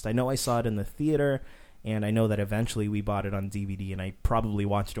most. I know I saw it in the theater, and I know that eventually we bought it on DVD, and I probably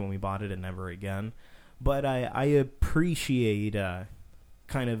watched it when we bought it and never again. But I appreciate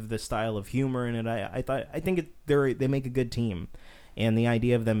kind of the style of humor in it. I think they make a good team, and the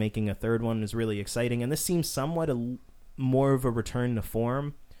idea of them making a third one is really exciting. And this seems somewhat more of a return to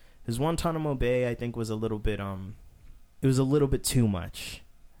form. Because Guantanamo Bay, I think, was a little bit it was a little bit too much.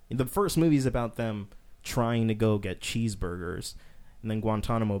 The first movie is about them trying to go get cheeseburgers, and then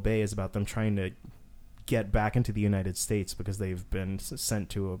Guantanamo Bay is about them trying to get back into the United States because they've been sent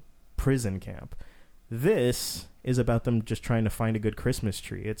to a prison camp. This is about them just trying to find a good Christmas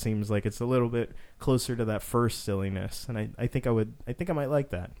tree. It seems like it's a little bit closer to that first silliness, and I think I might like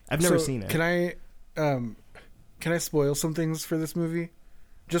that. I've never seen it. Can I spoil some things for this movie?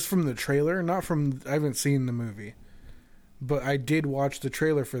 Just from the trailer, I haven't seen the movie. But I did watch the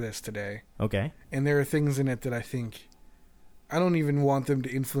trailer for this today. Okay. And there are things in it that I think, I don't even want them to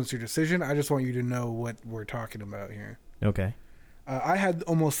influence your decision. I just want you to know what we're talking about here. Okay. I had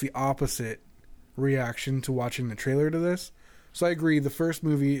almost the opposite reaction to watching the trailer to this. So I agree, the first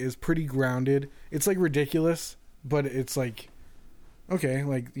movie is pretty grounded. It's like ridiculous, but it's like, okay,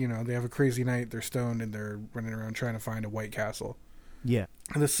 like, you know, they have a crazy night, they're stoned, and they're running around trying to find a White Castle. Yeah.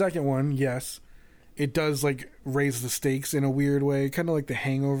 And the second one, yes, it does, like, raise the stakes in a weird way, kind of like The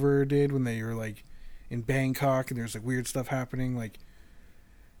Hangover did when they were, like, in Bangkok and there's, like, weird stuff happening. Like,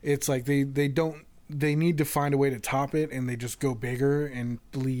 it's like they need to find a way to top it, and they just go bigger and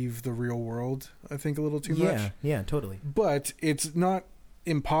leave the real world, I think, a little too much. Yeah, totally. But it's not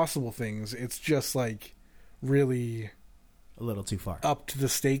impossible things. It's just, like, really a little too far. Up to the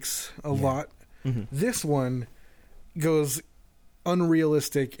stakes a lot. Mm-hmm. This one goes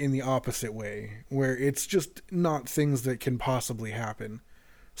unrealistic in the opposite way, where it's just not things that can possibly happen.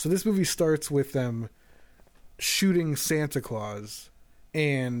 So this movie starts with them shooting Santa Claus,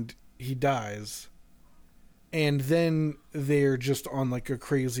 and he dies, and then they're just on like a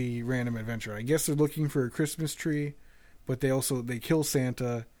crazy random adventure. I guess they're looking for a Christmas tree, but they kill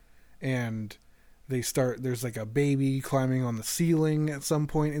Santa, and there's like a baby climbing on the ceiling at some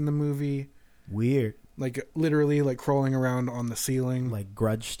point in the movie. Weird. Like literally like crawling around on the ceiling. Like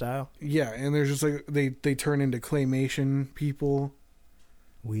Grudge style? Yeah, and there's just like they turn into claymation people.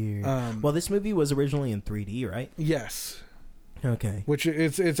 Weird. Well, this movie was originally in 3D, right? Yes. Okay. Which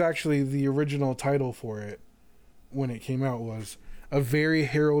it's actually the original title for it when it came out was A Very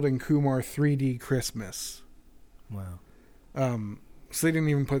Harold and Kumar 3D Christmas. Wow. So they didn't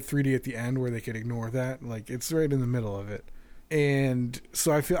even put 3D at the end where they could ignore that. Like, it's right in the middle of it. And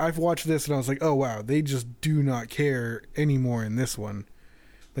so I've watched this and I was like, oh wow, they just do not care anymore in this one.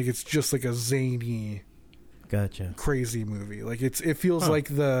 Like, it's just like a zany, gotcha, crazy movie. Like it feels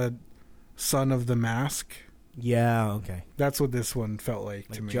like the Son of the Mask. Yeah, okay. That's what this one felt like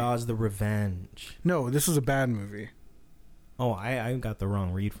to me. Jaws the Revenge. No, this is a bad movie. Oh, I got the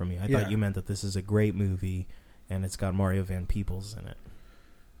wrong read from you. I thought you meant that this is a great movie and it's got Mario Van Peebles in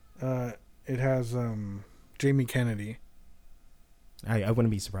it. It has Jamie Kennedy. I wouldn't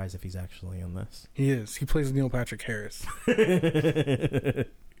be surprised if he's actually on this. He is. He plays Neil Patrick Harris.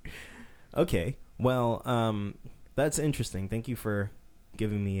 Okay. Well, that's interesting. Thank you for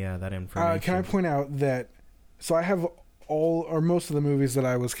giving me that information. Can I point out that... So I have most of the movies that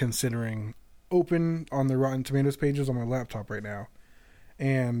I was considering open on the Rotten Tomatoes pages on my laptop right now.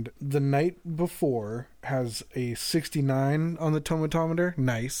 And The Night Before has a 69 on the tomatometer.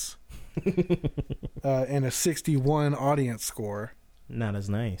 Nice. And a 61 audience score. Not as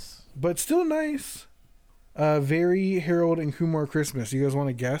nice. But still nice. Very Harold and Kumar Christmas. You guys want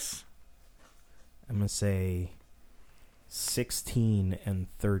to guess? I'm going to say 16 and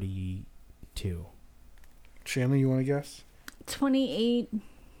 32. Shanley, you want to guess? 28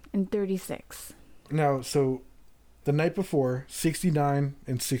 and 36. No, so The Night Before, 69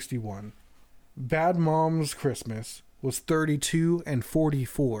 and 61. Bad Moms Christmas, was 32 and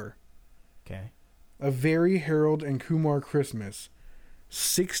 44. Okay. A Very Harold and Kumar Christmas,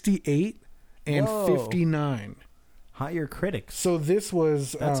 68 and Whoa. 59. Higher critics. So this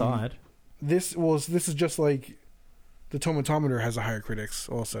was... That's odd. This is just like the Tomatometer has a higher critics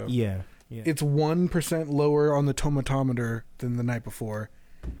also. Yeah. It's 1% lower on the Tomatometer than the night before,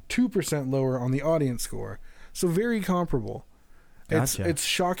 2% lower on the audience score. So very comparable. Gotcha. It's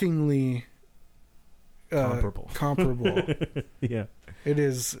shockingly comparable. Yeah. It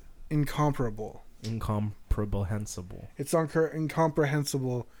is incomparable. Incomprehensible. It's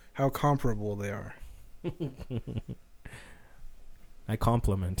incomprehensible how comparable they are. I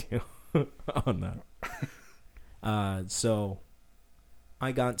compliment you on that. So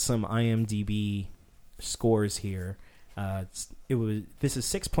I got some IMDb scores here. This is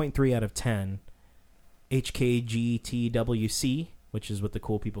 6.3 out of 10. HKGTWC, which is what the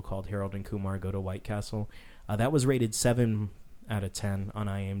cool people called Harold and Kumar Go to White Castle. That was rated 7 out of 10 on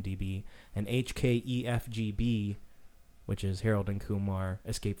IMDb. And HKEFGB, which is Harold and Kumar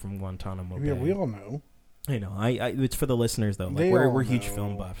Escape from Guantanamo Bay. Yeah, we all know. I know. It's for the listeners though. Like we're huge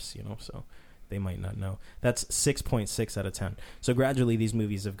film buffs, so they might not know. That's 6.6 out of 10. So gradually these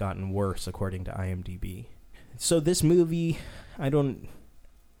movies have gotten worse according to IMDb. So this movie,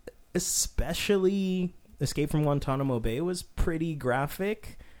 especially Escape from Guantanamo Bay, was pretty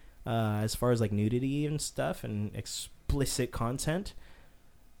graphic as far as like nudity and stuff and explicit content.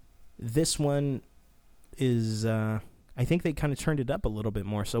 This one is I think they kind of turned it up a little bit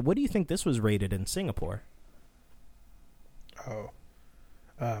more. So what do you think this was rated in Singapore?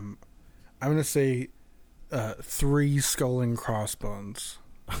 I'm going to say 3 skull and crossbones.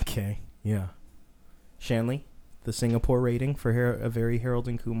 Okay, yeah. Shanley, the Singapore rating for A Very Harold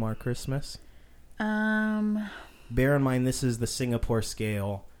and Kumar Christmas? Bear in mind, this is the Singapore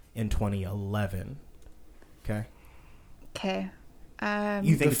scale in 2011. Okay? Okay.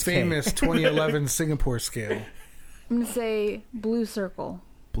 You think the it's famous 2011 Singapore scale. I'm going to say blue circle.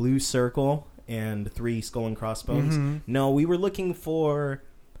 Blue circle and 3 skull and crossbones. Mm-hmm. No, we were looking for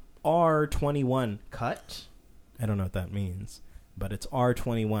R21 cut. I don't know what that means, but it's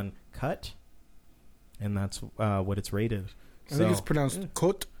R21 cut, and that's what it's rated. I think it's pronounced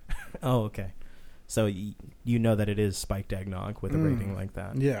kot. Oh, okay. So you know that it is Spiked Eggnog with a rating like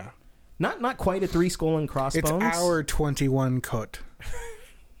that. Yeah. Not quite a 3 skull and crossbones. It's our 21 kot,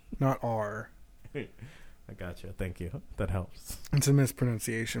 not R. I gotcha. Thank you. That helps. It's a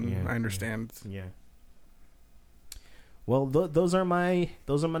mispronunciation. Yeah, I understand. Yeah. Well, those are my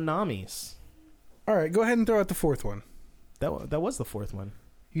NAMIs. All right, go ahead and throw out the fourth one. That was the fourth one.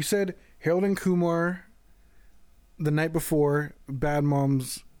 You said Harold and Kumar, The Night Before, Bad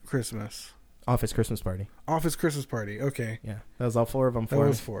Moms Christmas. Office Christmas Party. Office Christmas Party. Okay. Yeah, that was all 4 of them. That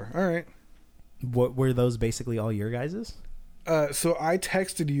was 4. All right. What were those basically all your guys's? So I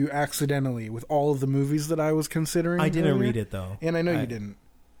texted you accidentally with all of the movies that I was considering. I didn't earlier, read it though, and I know you didn't.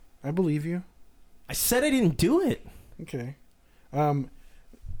 I believe you. I said I didn't do it. Okay.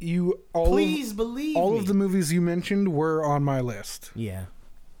 Please believe all me. of the movies you mentioned were on my list. Yeah.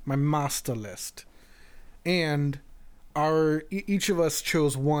 My master list. And each of us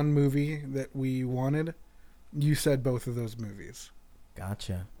chose one movie that we wanted. You said both of those movies.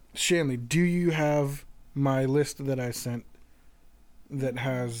 Gotcha. Shanley, do you have my list that I sent that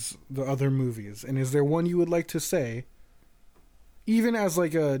has the other movies? And is there one you would like to say, even as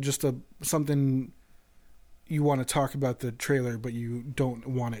like something you want to talk about the trailer, but you don't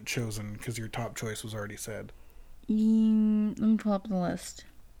want it chosen because your top choice was already said? Let me pull up the list.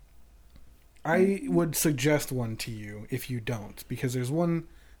 I would suggest one to you if you don't, because there's one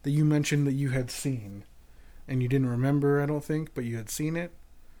that you mentioned that you had seen and you didn't remember, I don't think, but you had seen it.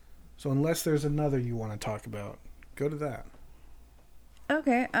 So unless there's another you want to talk about, go to that.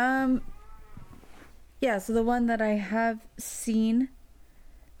 Okay. Yeah, so the one that I have seen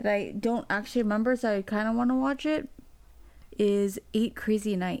that I don't actually remember, so I kind of want to watch it, is 8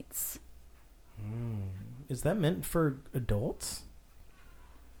 Crazy Nights. Is that meant for adults?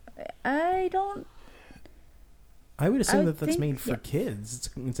 I would assume that's think, made for kids.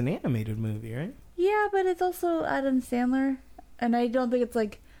 It's an animated movie, right? Yeah, but it's also Adam Sandler. And I don't think it's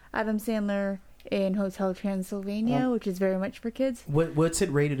like Adam Sandler in Hotel Transylvania, which is very much for kids. What's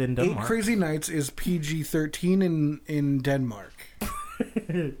it rated in Denmark? 8 Crazy Nights is PG-13 in Denmark.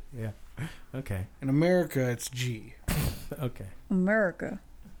 Yeah. Okay. In America, it's G. Okay. America.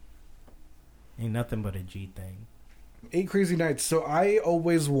 Ain't nothing but a G thing. 8 Crazy Nights. So I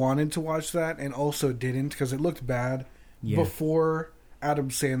always wanted to watch that and also didn't because it looked bad before Adam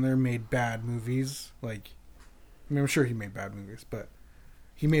Sandler made bad movies. Like, I mean, I'm sure he made bad movies, but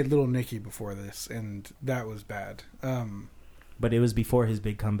He made Little Nicky before this, and that was bad. But it was before his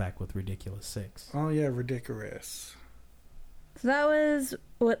big comeback with Ridiculous Six. Oh yeah, Ridiculous. So that was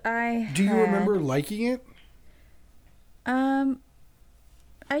what I Do you had. remember liking it?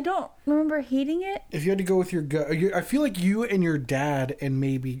 I don't remember hating it. If you had to go with your gut, I feel like you and your dad and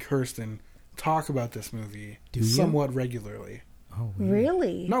maybe Kirsten talk about this movie somewhat regularly. Oh, weird.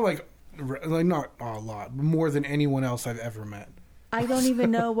 Really? Not like not a lot, but more than anyone else I've ever met. I don't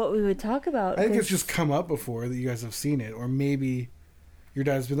even know what we would talk about. I think it's just come up before that you guys have seen it, or maybe your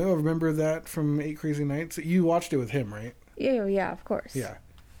dad's been like, "Oh, remember that from 8 Crazy Nights?" You watched it with him, right? Yeah, of course. Yeah,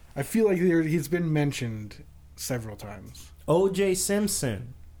 I feel like he's been mentioned several times. O.J.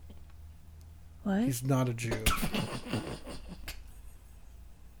 Simpson. What? He's not a Jew.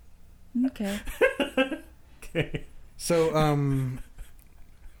 Okay. Okay. So,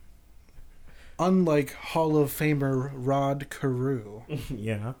 unlike Hall of Famer Rod Carew,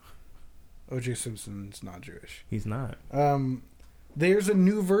 Yeah. O.J. Simpson's not Jewish. He's not. There's a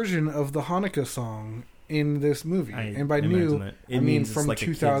new version of the Hanukkah song in this movie, and by new, I mean from like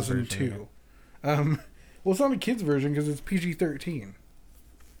 2002. Version, yeah. Well, it's not a kids version because it's PG-13.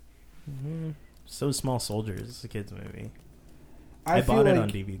 Mm-hmm. So Small Soldiers is a kids movie. I bought it like on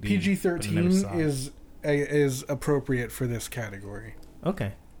DVD. PG-13 is appropriate for this category.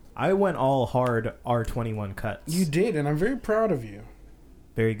 Okay. I went all hard R21 cuts. You did, and I'm very proud of you.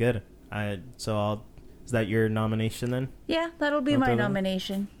 Very good. Is that your nomination then? Yeah, that'll be my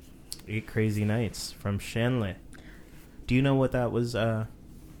nomination. 8 Crazy Nights from Shanley. Do you know what that was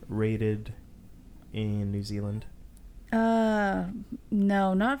rated in New Zealand?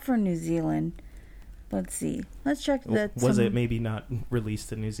 No, not for New Zealand. Let's see. Let's check that. Was it maybe not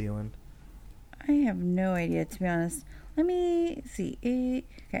released in New Zealand? I have no idea, to be honest. Let me see.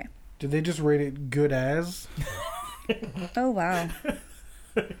 Okay. Did they just rate it good as? Oh, wow.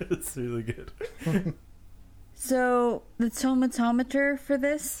 It's really good. So, the tomatometer for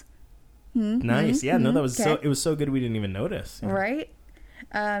this? Nice. Yeah, no, that was okay. it was so good we didn't even notice. Yeah. Right?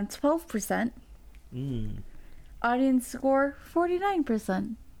 12%. Audience score,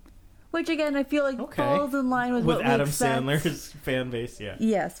 49%. Which, again, I feel like falls in line with what we Adam expect. Sandler's fan base, yeah.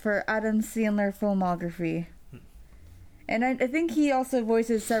 Yes, for Adam Sandler filmography. And I think he also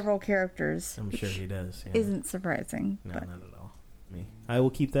voices several characters. I'm sure he does. Yeah. Isn't surprising. No, but. not at all. Me. I will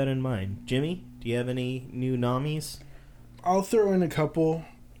keep that in mind. Jimmy, do you have any new nommies? I'll throw in a couple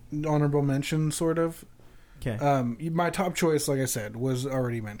honorable mentions, sort of. Okay. My top choice, like I said, was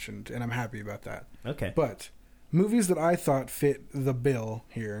already mentioned, and I'm happy about that. Okay. But movies that I thought fit the bill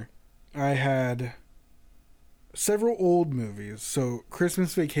here, I had several old movies. So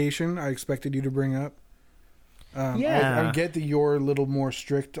Christmas Vacation, I expected you to bring up. Yeah. I get that you're a little more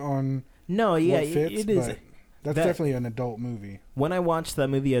strict on what fits, it is. but that's definitely an adult movie. When I watched that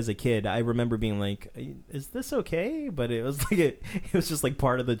movie as a kid, I remember being like, "Is this okay?" But it was like it was just like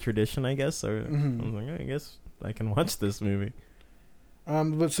part of the tradition, I guess. Or I was like, I guess I can watch this movie.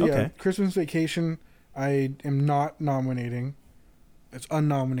 Yeah, Christmas Vacation, I am not nominating. It's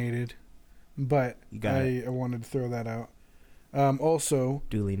unnominated, but I wanted to throw that out. Also,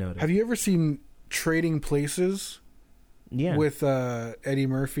 duly noted. Have you ever seen Trading Places? Yeah. With Eddie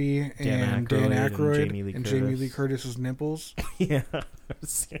Murphy and Dan Aykroyd and Jamie Lee Curtis's nipples. Yeah.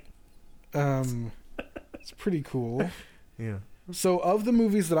 It's pretty cool. Yeah. So of the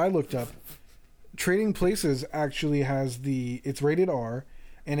movies that I looked up, Trading Places actually has it's rated R,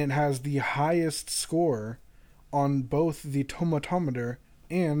 and it has the highest score on both the tomatometer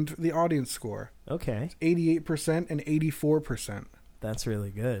and the audience score. Okay. It's 88% and 84%. That's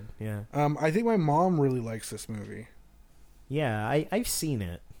really good. Yeah. I think my mom really likes this movie. Yeah, I've seen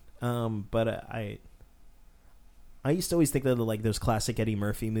it, but I used to always think that like those classic Eddie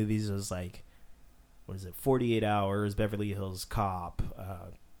Murphy movies was like, what is it, 48 Hours, Beverly Hills Cop,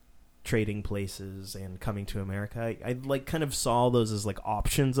 Trading Places, and Coming to America. I like kind of saw those as like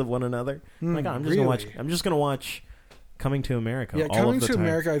options of one another. Like, I'm just gonna watch Coming to America. Yeah, all Coming of the to time.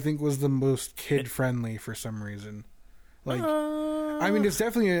 America I think was the most kid friendly for some reason. Like, I mean, it's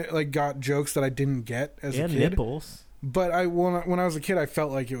definitely like got jokes that I didn't get as a kid. Nipples. But when I was a kid, I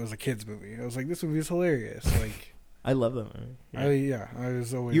felt like it was a kid's movie. I was like, this movie is hilarious. Like, I love that movie. I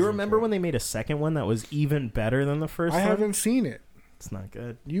was always. You remember when they made a second one that was even better than the first one? I haven't seen it. It's not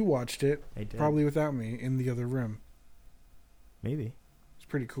good. You watched it. I did. Probably without me in the other room. Maybe. It's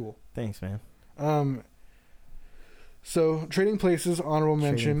pretty cool. Thanks, man. So Trading Places, honorable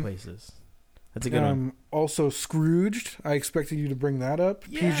mention. Trading Places. That's a good one. Also Scrooged. I expected you to bring that up.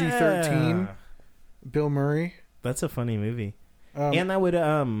 Yeah. PG-13. Bill Murray. That's a funny movie. And that would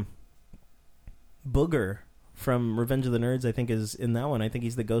Booger, from Revenge of the Nerds, I think, is in that one. I think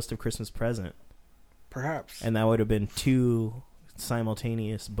he's the ghost of Christmas Present. Perhaps. And that would have been 2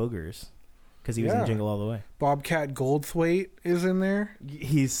 simultaneous boogers. Because he was in Jingle All the Way. Bobcat Goldthwait is in there.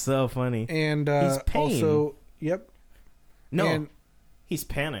 He's so funny. And he's Pain. also, yep. No, and, he's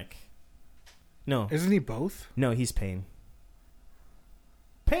Panic. No. Isn't he both? No, he's Pain.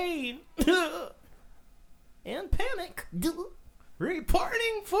 Pain! And Panic!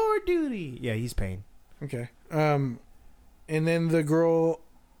 Reporting for duty! Yeah, he's Pain. Okay. And then the girl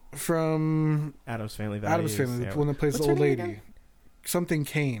from Adam's Family Values. Adam's Family, the one that plays the old lady. Again? Something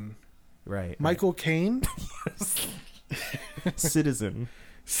Kane. Right. Michael Caine? Citizen.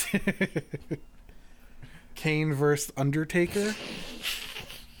 Kane versus Undertaker?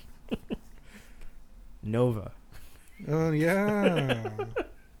 Nova. Oh, yeah.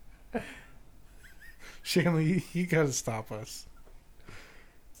 Shanley, you gotta stop us.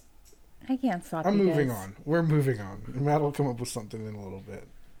 I can't stop I'm you moving guys. on. We're moving on. Matt will come up with something in a little bit.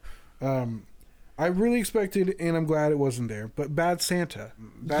 I really expected, and I'm glad it wasn't there, but Bad Santa.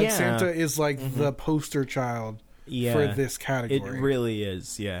 Bad Santa is like the poster child for this category. It really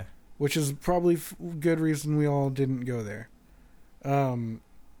is, yeah. Which is probably good reason we all didn't go there.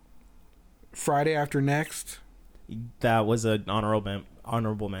 Friday After Next. That was an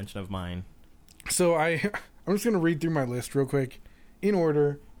honorable mention of mine. So I'm just going to read through my list real quick in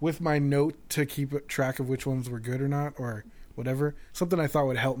order with my note to keep track of which ones were good or not or whatever. Something I thought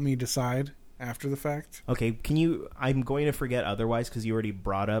would help me decide after the fact. Okay, I'm going to forget otherwise because you already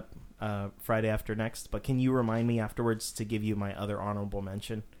brought up Friday After Next, but can you remind me afterwards to give you my other honorable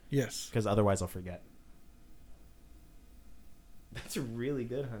mention? Yes. Because otherwise I'll forget. That's really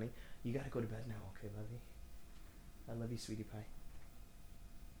good, honey. You got to go to bed now, okay, lovey? I love you, sweetie pie.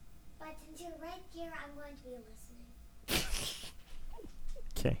 But since you're right here, I'm going to be listening.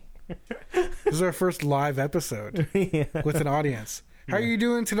 Okay. This is our first live episode with an audience. How are you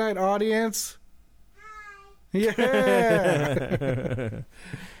doing tonight, audience? Hi. Yeah.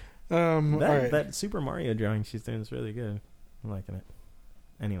 All right. That Super Mario drawing she's doing is really good. I'm liking it.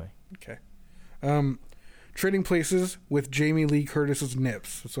 Anyway. Okay. Trading places with Jamie Lee Curtis's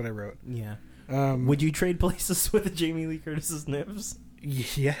nips. That's what I wrote. Yeah. Would you trade places with Jamie Lee Curtis's nips?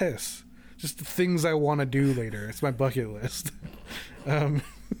 Yes. Just the things I want to do later. It's my bucket list.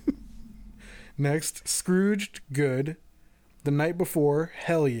 Next, Scrooged, good. The Night Before,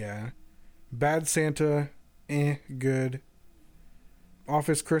 hell yeah. Bad Santa, good.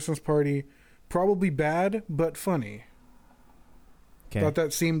 Office Christmas Party, probably bad, but funny. Okay. Thought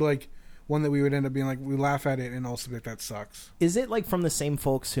that seemed like one that we would end up being like, we laugh at it and also be like, that sucks. Is it like from the same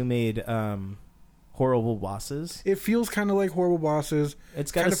folks who made Horrible Bosses? It feels kind of like Horrible Bosses.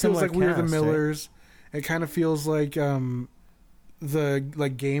 It's got kind a of feels similar like We're the cast, Millers. Right? It kind of feels like the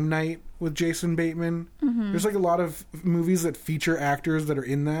like Game Night with Jason Bateman. Mm-hmm. There's like a lot of movies that feature actors that are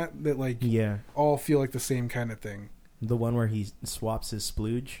in that like all feel like the same kind of thing. The one where he swaps his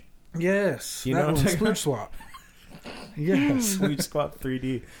splooge. Yes, you know that what I'm one, talking about? Splooge Swap. Yes, Splooge Swap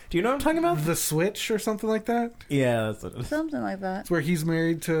 3D. Do you know what I'm talking about? The Switch or something like that. Yeah, that's what it is. Something like that. It's where he's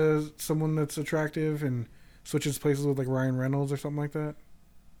married to someone that's attractive and switches places with like Ryan Reynolds or something like that.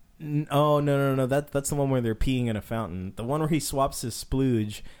 Oh no! That's the one where they're peeing in a fountain. The one where he swaps his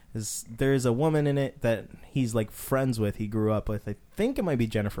splooge is there's a woman in it that he's like friends with. He grew up with. I think it might be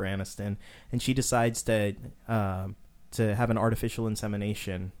Jennifer Aniston, and she decides to have an artificial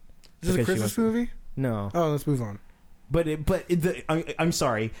insemination. Is this a Christmas movie? No. Oh, let's move on. I'm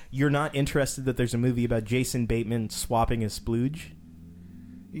sorry. You're not interested that there's a movie about Jason Bateman swapping his splooge?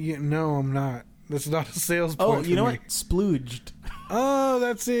 Yeah, no, I'm not. That's not a sales point. Oh, you know me. what? Splooged. Oh,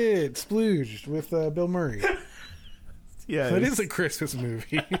 that's it. Splooged with Bill Murray. Yeah, that is a Christmas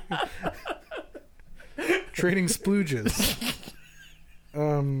movie. Trading splooges.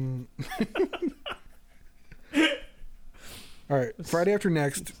 All right, Friday After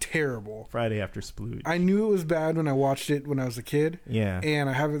Next, terrible. Friday After Splooge. I knew it was bad when I watched it when I was a kid. Yeah. And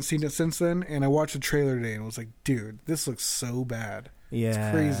I haven't seen it since then. And I watched the trailer today and was like, dude, this looks so bad. Yeah.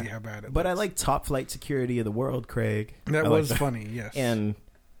 It's crazy how bad it looks. But I like Top Flight Security of the World, Craig. That was like funny, yes. And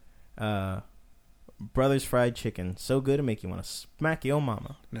Brothers Fried Chicken. So good to make you want to smack your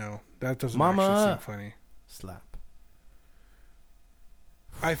mama. No, that doesn't Mama. actually seem funny. Slap.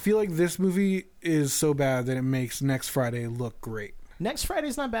 I feel like this movie is so bad that it makes Next Friday look great. Next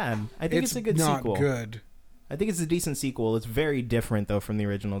Friday's not bad. I think it's a good not sequel. Good. I think it's a decent sequel. It's very different, though, from the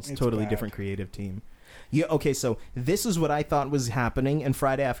original. It's totally bad. different creative team. Yeah. Okay, so this is what I thought was happening in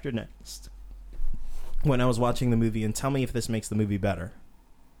Friday After Next when I was watching the movie, and tell me if this makes the movie better.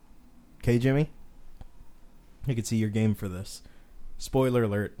 Okay, Jimmy? I could see your game for this. Spoiler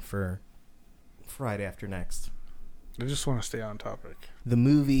alert for Friday after next. I just want to stay on topic. The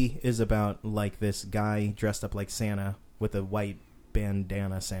movie is about like this guy dressed up like Santa with a white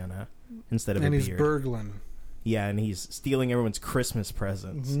bandana Santa instead of and a he's beard. burgling. Yeah, and he's stealing everyone's Christmas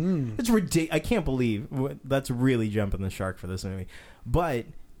presents. Mm. It's ridiculous. I can't believe that's really jumping the shark for this movie. But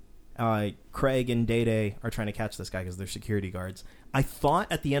Craig and Day are trying to catch this guy because they're security guards. I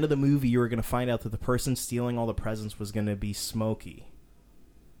thought at the end of the movie you were going to find out that the person stealing all the presents was going to be Smokey.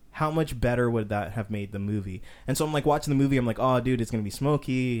 How much better would that have made the movie? And so I'm like watching the movie. I'm like, oh, dude, it's going to be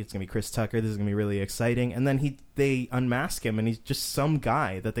Smokey. It's going to be Chris Tucker. This is going to be really exciting. And then they unmask him, and he's just some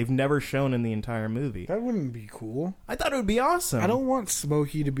guy that they've never shown in the entire movie. That wouldn't be cool. I thought it would be awesome. I don't want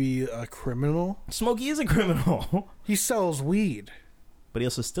Smokey to be a criminal. Smokey is a criminal. He sells weed. But he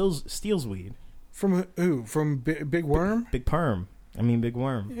also steals weed. From who? From Big Worm? Big Worm. I mean,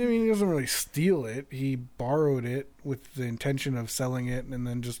 he doesn't really steal it. He borrowed it with the intention of selling it, and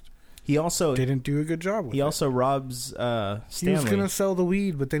then just didn't do a good job with it. He also robs Stanley. He was going to sell the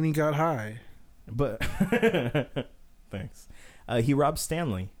weed, but then he got high. But thanks. He robs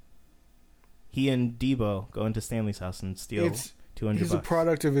Stanley. He and Debo go into Stanley's house and steal $200. He's a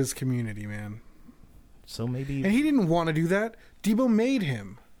product of his community, man. So maybe... And he didn't want to do that. Debo made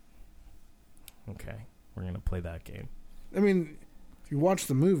him. Okay. We're going to play that game. I mean... You watch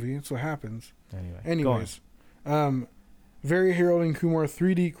the movie, that's what happens. Anyways, Very Harold and Kumar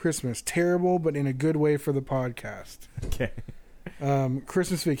 3D Christmas. Terrible, but in a good way for the podcast. Okay.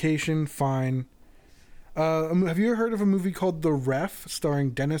 Christmas Vacation, fine. Have you ever heard of a movie called The Ref,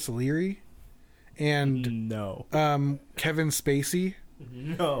 starring Dennis Leary? And no. Kevin Spacey?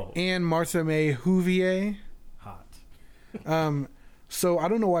 No. And Martha May Huvier? Hot. So I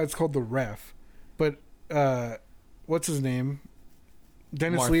don't know why it's called The Ref, but what's his name?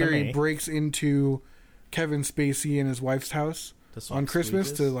 Dennis Martha Leary May. breaks into Kevin Spacey and his wife's house on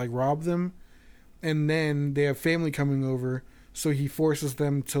Christmas to like rob them, and then they have family coming over, so he forces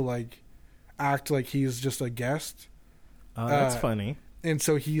them to like act like he's just a guest. That's funny. And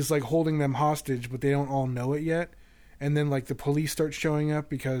so he's like holding them hostage, but they don't all know it yet. And then like the police start showing up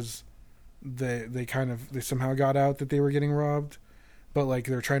because they somehow got out that they were getting robbed, but like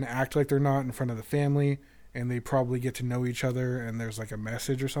they're trying to act like they're not in front of the family. And they probably get to know each other, and there's like a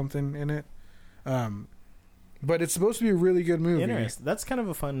message or something in it. But it's supposed to be a really good movie. Interesting. That's kind of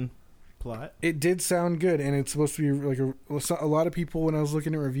a fun plot. It did sound good, and it's supposed to be like a lot of people, when I was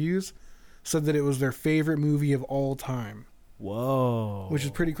looking at reviews, said that it was their favorite movie of all time. Whoa. Which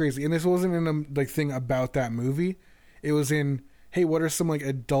is pretty crazy. And this wasn't in a like thing about that movie. It was in, hey, what are some like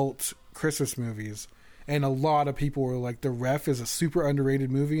adult Christmas movies? And a lot of people were like, The Ref is a super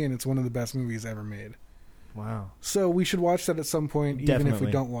underrated movie, and it's one of the best movies ever made. Wow. So we should watch that at some point, even if we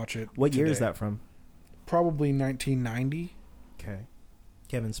don't watch it. What year today. is that from? Probably 1990. Okay.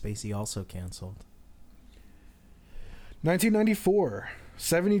 Kevin Spacey also canceled. 1994.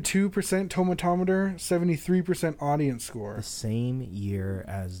 72% tomatometer, 73% audience score. The same year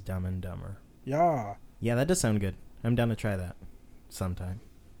as Dumb and Dumber. Yeah. Yeah, that does sound good. I'm down to try that sometime,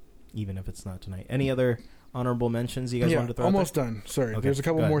 even if it's not tonight. Any other honorable mentions you guys wanted to throw almost out there? done. Sorry. Okay, There's a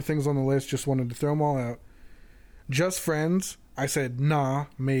couple more things on the list. Just wanted to throw them all out. Just Friends. I said nah,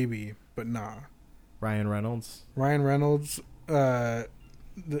 maybe, but nah. Ryan Reynolds. The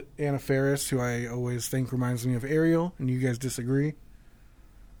Anna Faris, who I always think reminds me of Ariel, and you guys disagree.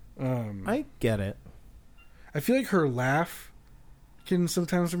 I get it. I feel like her laugh can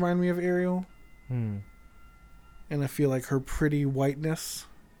sometimes remind me of Ariel. And I feel like her pretty whiteness.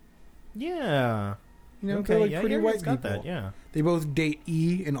 Yeah. You know, okay, they're like pretty white people. That, yeah. They both date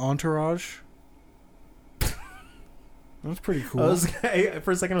E in Entourage. That's pretty cool.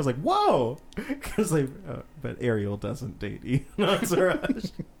 For a second, I was like, "Whoa!" Because but Ariel doesn't date E in Entourage.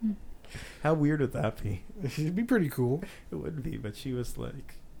 How weird would that be? It'd be pretty cool. It would be, but she was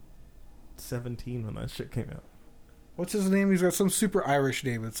like 17 when that shit came out. What's his name? He's got some super Irish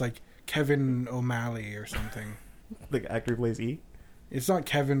name. It's like Kevin O'Malley or something. The actor who plays E? It's not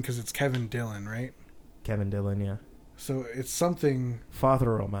Kevin because it's Kevin Dillon, right? Kevin Dillon, yeah. So it's something...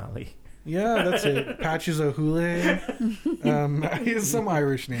 Father O'Malley. Yeah, that's it. Patches O'Houlihan. He has some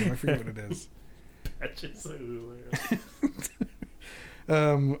Irish name. I forget what it is. Patches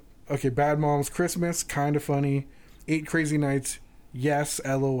O'Houlihan. Okay, Bad Moms Christmas, kind of funny. 8 Crazy Nights, yes,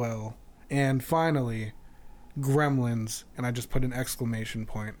 LOL. And finally, Gremlins, and I just put an exclamation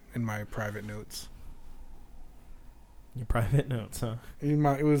point in my private notes. Your private notes, huh?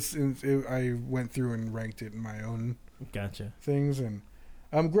 I went through and ranked it in my own things, and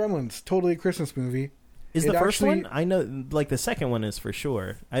Gremlins, totally a Christmas movie. Is the first one? I know, like the second one is for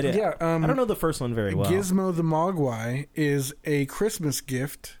sure. I don't know the first one very well. Gizmo the Mogwai is a Christmas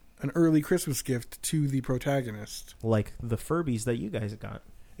gift an early Christmas gift to the protagonist. Like the Furbies that you guys got.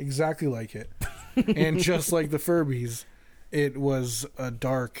 Exactly like it. And just like the Furbies, it was a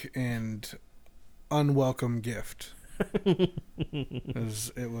dark and unwelcome gift.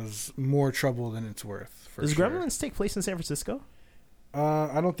 It was more trouble than it's worth. Does Gremlins take place in San Francisco?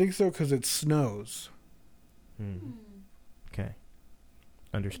 I don't think so because it snows. Okay.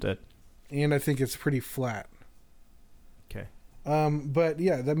 Understood. And I think it's pretty flat. Okay. But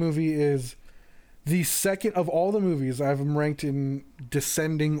yeah, that movie is the second of all the movies. I have them ranked in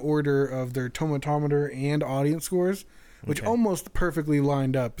descending order of their tomatometer and audience scores, which almost perfectly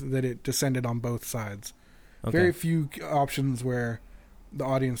lined up that it descended on both sides. Okay. Very few options where the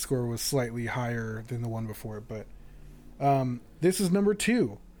audience score was slightly higher than the one before, but this is number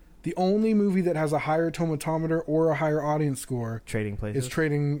 2. The only movie that has a higher tomatometer or a higher audience score Trading Places is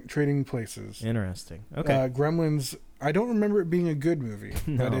Trading Places. Interesting. Okay. Gremlins, I don't remember it being a good movie,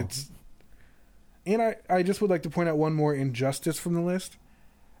 no. but it's... And I just would like to point out one more injustice from the list.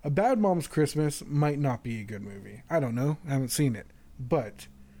 A Bad Mom's Christmas might not be a good movie. I don't know. I haven't seen it. But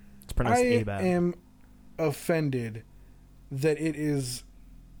it's pronounced I A-bad. am offended that it is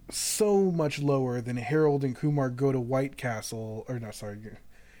so much lower than Harold and Kumar Go to White Castle. Or no, sorry.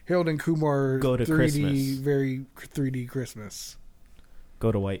 Harold and Kumar Go to 3D, Christmas. very 3D Christmas.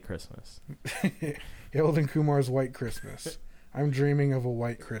 Go to White Christmas. Harold and Kumar's White Christmas. I'm dreaming of a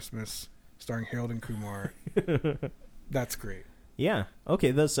white Christmas starring Harold and Kumar. That's great. Yeah.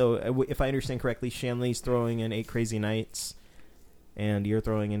 Okay. So if I understand correctly, Shanley's throwing in 8 Crazy Nights, and you're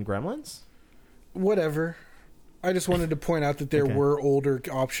throwing in Gremlins? Whatever. I just wanted to point out that there were older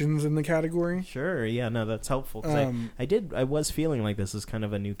options in the category. Sure. Yeah. No, that's helpful. 'Cause I was feeling like this is kind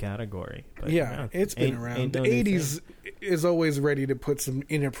of a new category. But yeah, it's been around. The 80s is always ready to put some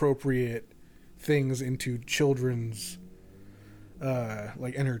inappropriate things into children's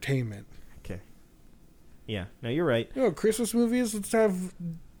like entertainment. Okay. Yeah. No, you're right. Christmas movies, let's have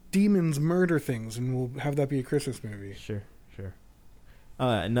demons murder things and we'll have that be a Christmas movie. Sure.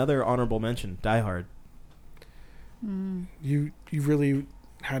 Another honorable mention, Die Hard. You really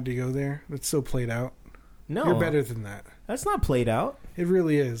had to go there? That's so played out. No. You're better than that. That's not played out. It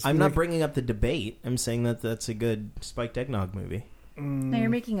really is. I'm not bringing up the debate. I'm saying that that's a good Spiked Eggnog movie. Now you're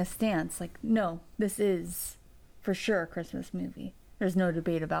making a stance. Like, no, this is for sure a Christmas movie. There's no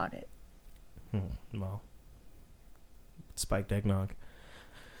debate about it. Well, Spiked Eggnog.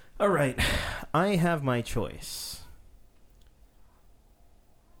 All right. I have my choice.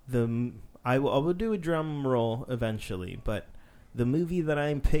 I will do a drum roll eventually, but the movie that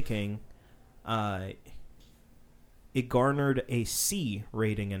I'm picking, it garnered a C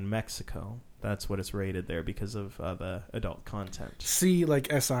rating in Mexico. That's what it's rated there because of the adult content. C like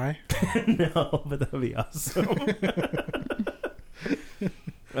SI? No, but that would be awesome.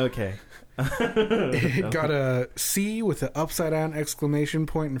 Okay. It got a C with an upside down exclamation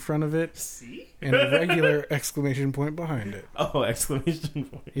point in front of it. C? And a regular exclamation point behind it. Oh, exclamation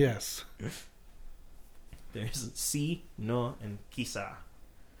point. Yes. There's C, no, and quizá.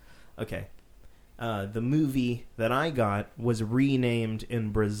 Okay. The movie that I got was renamed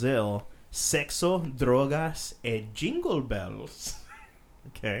in Brazil Sexo, Drogas, e Jingle Bells.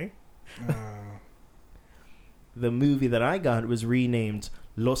 Okay. The movie that I got was renamed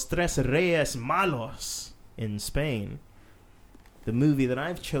Los Tres Reyes Malos in Spain. The movie that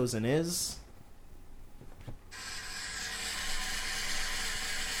I've chosen is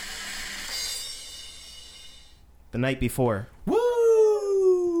The Night Before. Woo!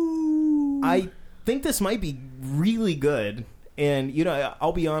 I think this might be really good. And,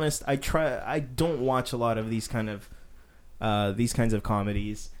 I'll be honest, I don't watch a lot of these kinds of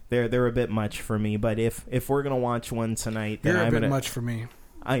comedies. They're a bit much for me, but if we're going to watch one tonight, then You're a bit much for me.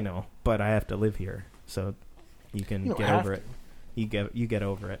 I know, but I have to live here, so you can get over it. You get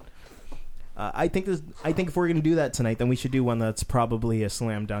over it. I think if we're going to do that tonight, then we should do one that's probably a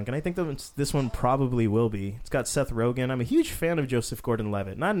slam dunk, and I think this one probably will be. It's got Seth Rogen. I'm a huge fan of Joseph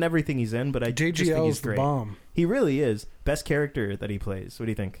Gordon-Levitt. Not in everything he's in, but I just think he's great. the bomb. He really is. Best character that he plays. What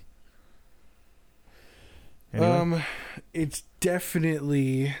do you think? Anyone? It's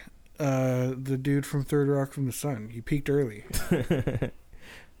definitely the dude from Third Rock from the Sun. He peaked early.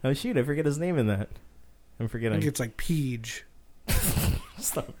 Oh shoot, I forget his name in that. I'm forgetting. I think it's like Peach.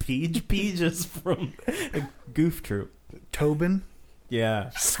 It's not Peach. Peach is from a Goof Troop. Tobin? Yeah.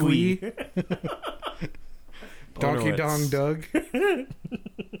 Squee? Donkey Dong Doug?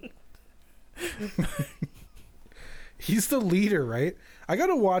 He's the leader, right? I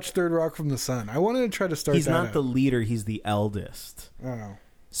gotta watch Third Rock from the Sun. I wanted to try to start He's that not out. the leader, he's the eldest. Oh.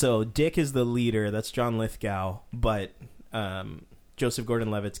 So Dick is the leader, that's John Lithgow, but Joseph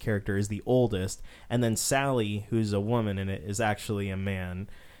Gordon-Levitt's character is the oldest, and then Sally, who's a woman in it, is actually a man,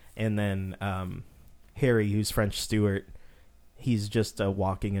 and then Harry, who's French Stewart, he's just a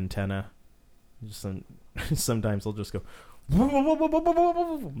walking antenna. Sometimes they'll just go,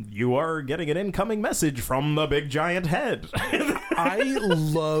 "You are getting an incoming message from the big giant head." I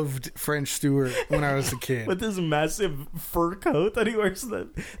loved French Stewart when I was a kid. With this massive fur coat that he wears,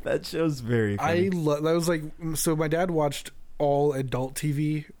 that show's very funny. That was like, so my dad watched all adult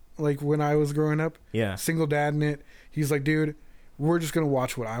TV like when I was growing up. Yeah. Single dad in it. He's like, dude, we're just going to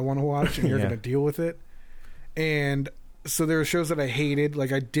watch what I want to watch and you're Yeah. going to deal with it. And so there were shows that I hated.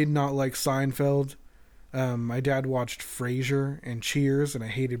 Like I did not like Seinfeld. My dad watched Frasier and Cheers, and I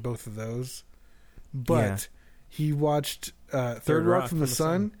hated both of those. But he watched Third Rock from the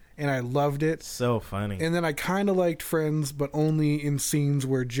Sun, and I loved it. So funny. And then I kind of liked Friends, but only in scenes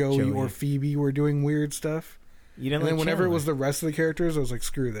where Joey or Phoebe were doing weird stuff. You didn't And then like whenever Chandler. it was the rest of the characters, I was like,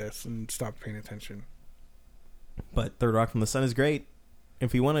 screw this, and stopped paying attention. But Third Rock from the Sun is great.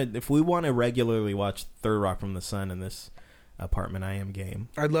 If we want to regularly watch Third Rock from the Sun in this apartment, I am game.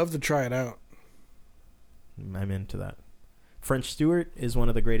 I'd love to try it out. I'm into that. French Stewart is one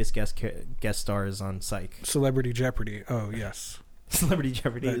of the greatest guest stars on Psych. Celebrity Jeopardy. Oh, yes. Celebrity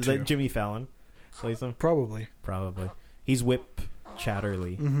Jeopardy. That Is that too. Jimmy Fallon plays him? Probably. Probably. He's Whip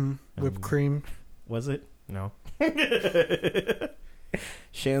Chatterley. Mm-hmm. Whipped cream. Was it? No.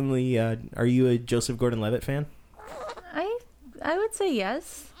 Shanley, are you a Joseph Gordon-Levitt fan? I would say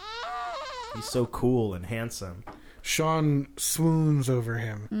yes. He's so cool and handsome. Sean swoons over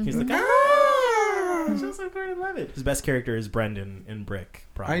him. He's like, Joseph Gordon-Levitt. His best character is Brendan in Brick.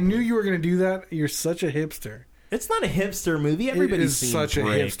 Probably. I knew you were going to do that. You're such a hipster. It's not a hipster movie. Everybody's it is seen such Brick. a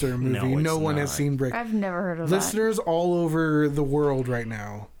hipster movie. No one has seen Brick. I've never heard of Listeners all over the world right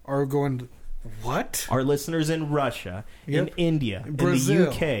now are going, what? Our listeners in Russia, in Yep. India, Brazil. in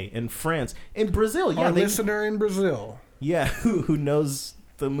the UK, in France, in Brazil. Yeah, Our listener in Brazil. Yeah, who knows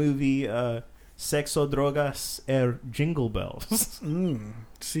the movie Sexo, Drogas, Jingle Bells?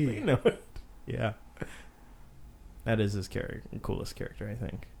 See. You know it. Yeah. That is his coolest character, I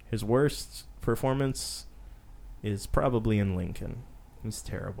think. His worst performance is probably in Lincoln. He's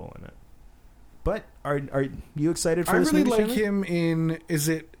terrible in it. But are you excited for I this really movie, like Shanley? him in, is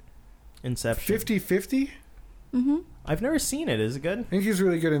it that. Inception. 50-50? Mm-hmm. I've never seen it. Is it good? I think he's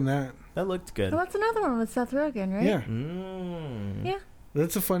really good in that. That looked good. Well, that's another one with Seth Rogen, right? Yeah. Yeah.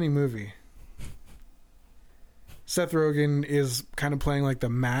 That's a funny movie. Seth Rogen is kind of playing like the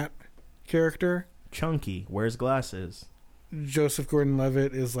Matt character. Chunky. Wears glasses. Joseph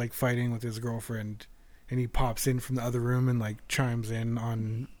Gordon-Levitt is like fighting with his girlfriend, and he pops in from the other room and like chimes in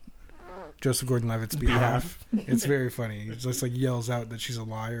on Joseph Gordon-Levitt's behalf. It's very funny. He just like yells out that she's a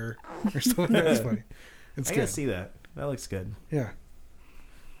liar or something. That's funny. It's I good. gotta see that. That looks good. Yeah.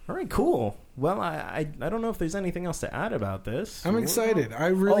 All right, cool. Well, I don't know if there's anything else to add about this. I'm excited. I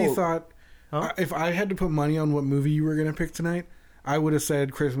really thought Huh? if I had to put money on what movie you were going to pick tonight, I would have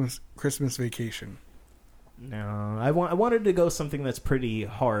said Christmas Vacation. No, I wanted to go something that's pretty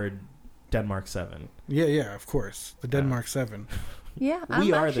hard. Denmark 7. Yeah, of course. The Denmark 7. Yeah, We I'm are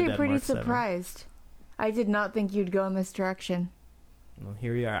the actually pretty Denmark 7. surprised. I did not think you'd go in this direction. Well,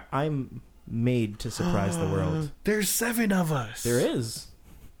 here we are. I'm made to surprise the world. There's 7 of us. There is.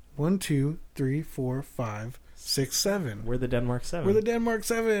 1, 2, 3, 4, 5, 6, 7. We're the Denmark 7. We're the Denmark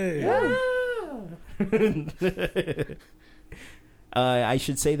 7. I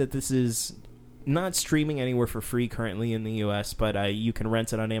should say that this is not streaming anywhere for free currently in the U.S., but you can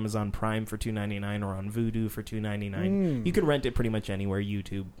rent it on Amazon Prime for $2.99 or on Vudu for $2.99. You can rent it pretty much anywhere,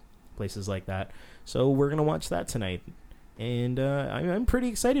 YouTube, places like that. So we're going to watch that tonight. And I'm pretty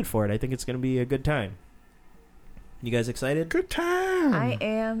excited for it. I think it's going to be a good time. You guys excited? Good time. I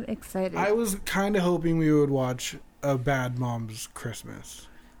am excited. I was kind of hoping we would watch A Bad Mom's Christmas.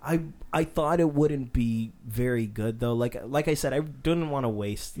 I thought it wouldn't be very good though. Like I said, I didn't want to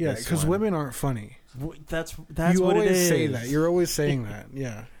waste. Yeah, this because one. women aren't funny. That's you what it always is. say that. You're always saying that.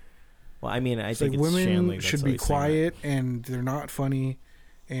 Yeah. Well, I mean, I It's think like it's women Shanley that's should be always saying quiet and they're not funny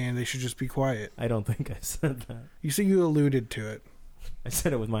and they should just be quiet. that. I don't think I said that. You see, you alluded to it. I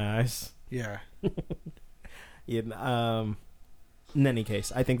said it with my eyes. Yeah. Yeah. In any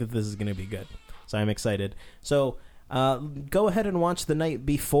case, I think that this is going to be good, so I'm excited. So. Go ahead and watch The Night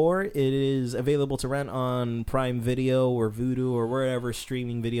Before. It is available to rent on Prime Video or Vudu or wherever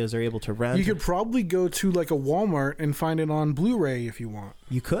streaming videos are able to rent. You could probably go to like a Walmart and find it on Blu-ray if you want.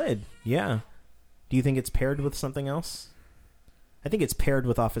 You could, yeah. Do you think it's paired with something else? I think it's paired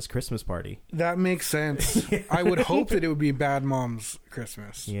with Office Christmas Party. That makes sense. I would hope that it would be Bad Mom's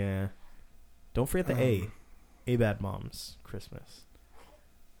Christmas. Yeah. Don't forget the A. A Bad Mom's Christmas.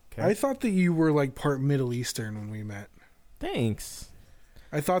 Okay. I thought that you were like part Middle Eastern when we met. Thanks.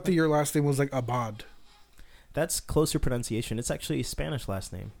 I thought that your last name was like Abad. That's closer pronunciation. It's actually a Spanish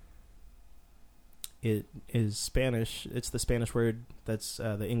last name. It is Spanish. It's the Spanish word. That's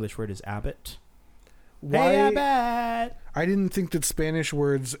the English word is abbot. Why? Hey, abbot! I didn't think that Spanish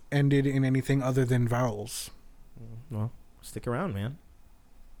words ended in anything other than vowels. Well, stick around, man.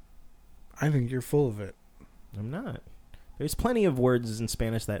 I think you're full of it. I'm not. There's plenty of words in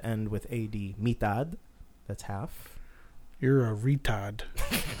Spanish that end with AD. Mitad. That's half. You're a retard.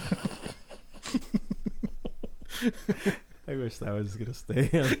 I wish that was going to stay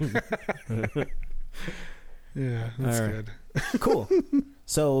in. Yeah, that's All right. good. Cool.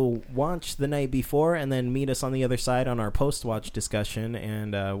 So watch the night before and then meet us on the other side on our post-watch discussion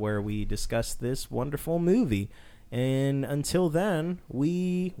and where we discuss this wonderful movie. And until then,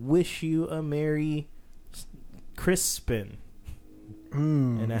 we wish you a Merry Crispin.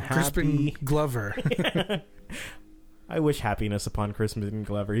 And a Crispin happy... Glover. I wish happiness upon Crispin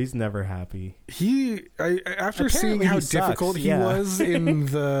Glover. He's never happy. After Apparently seeing how he sucks, difficult he yeah. was in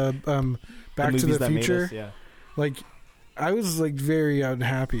the Back to movies the that made Future, us, yeah. like I was like very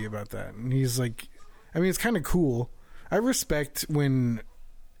unhappy about that. And he's like, I mean, it's kind of cool. I respect when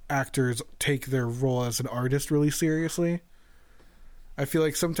actors take their role as an artist really seriously. I feel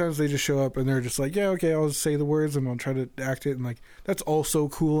like sometimes they just show up and they're just like, yeah, okay, I'll just say the words and I'll try to act it, and like that's also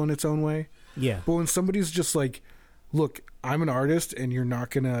cool in its own way. Yeah. But when somebody's just like, look, I'm an artist and you're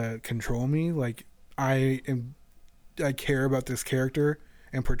not gonna control me, like I care about this character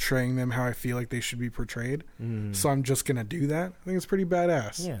and portraying them how I feel like they should be portrayed, so I'm just gonna do that. I think it's pretty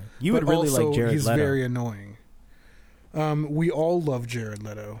badass. Yeah, you would really also, like Jared he's Leto. very annoying. We all love Jared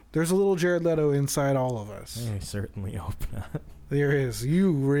Leto. There's a little Jared Leto inside all of us. I certainly hope not. There is.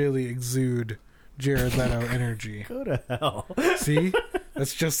 You really exude Jared Leto energy. Go to hell. See?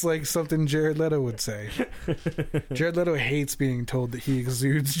 That's just like something Jared Leto would say. Jared Leto hates being told that he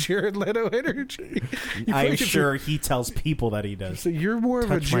exudes Jared Leto energy. I'm sure he tells people that he does. So you're more of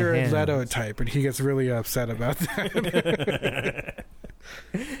a Touch my Jared Leto hands. type, and he gets really upset about that.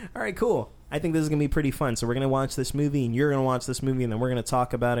 All right, cool. I think this is going to be pretty fun. So we're going to watch this movie, and you're going to watch this movie, and then we're going to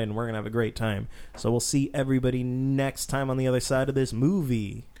talk about it, and we're going to have a great time. So we'll see everybody next time on the other side of this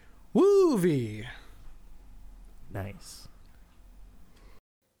movie. Woovie! Nice.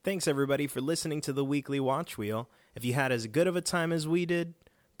 Thanks, everybody, for listening to the Weekly Watch Wheel. If you had as good of a time as we did,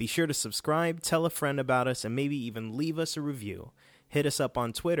 be sure to subscribe, tell a friend about us, and maybe even leave us a review. Hit us up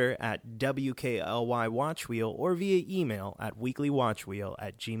on Twitter at WKLYWatchWheel or via email at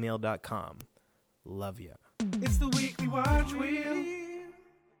weeklywatchwheel@gmail.com. Love ya. It's the Weekly Watch Wheel.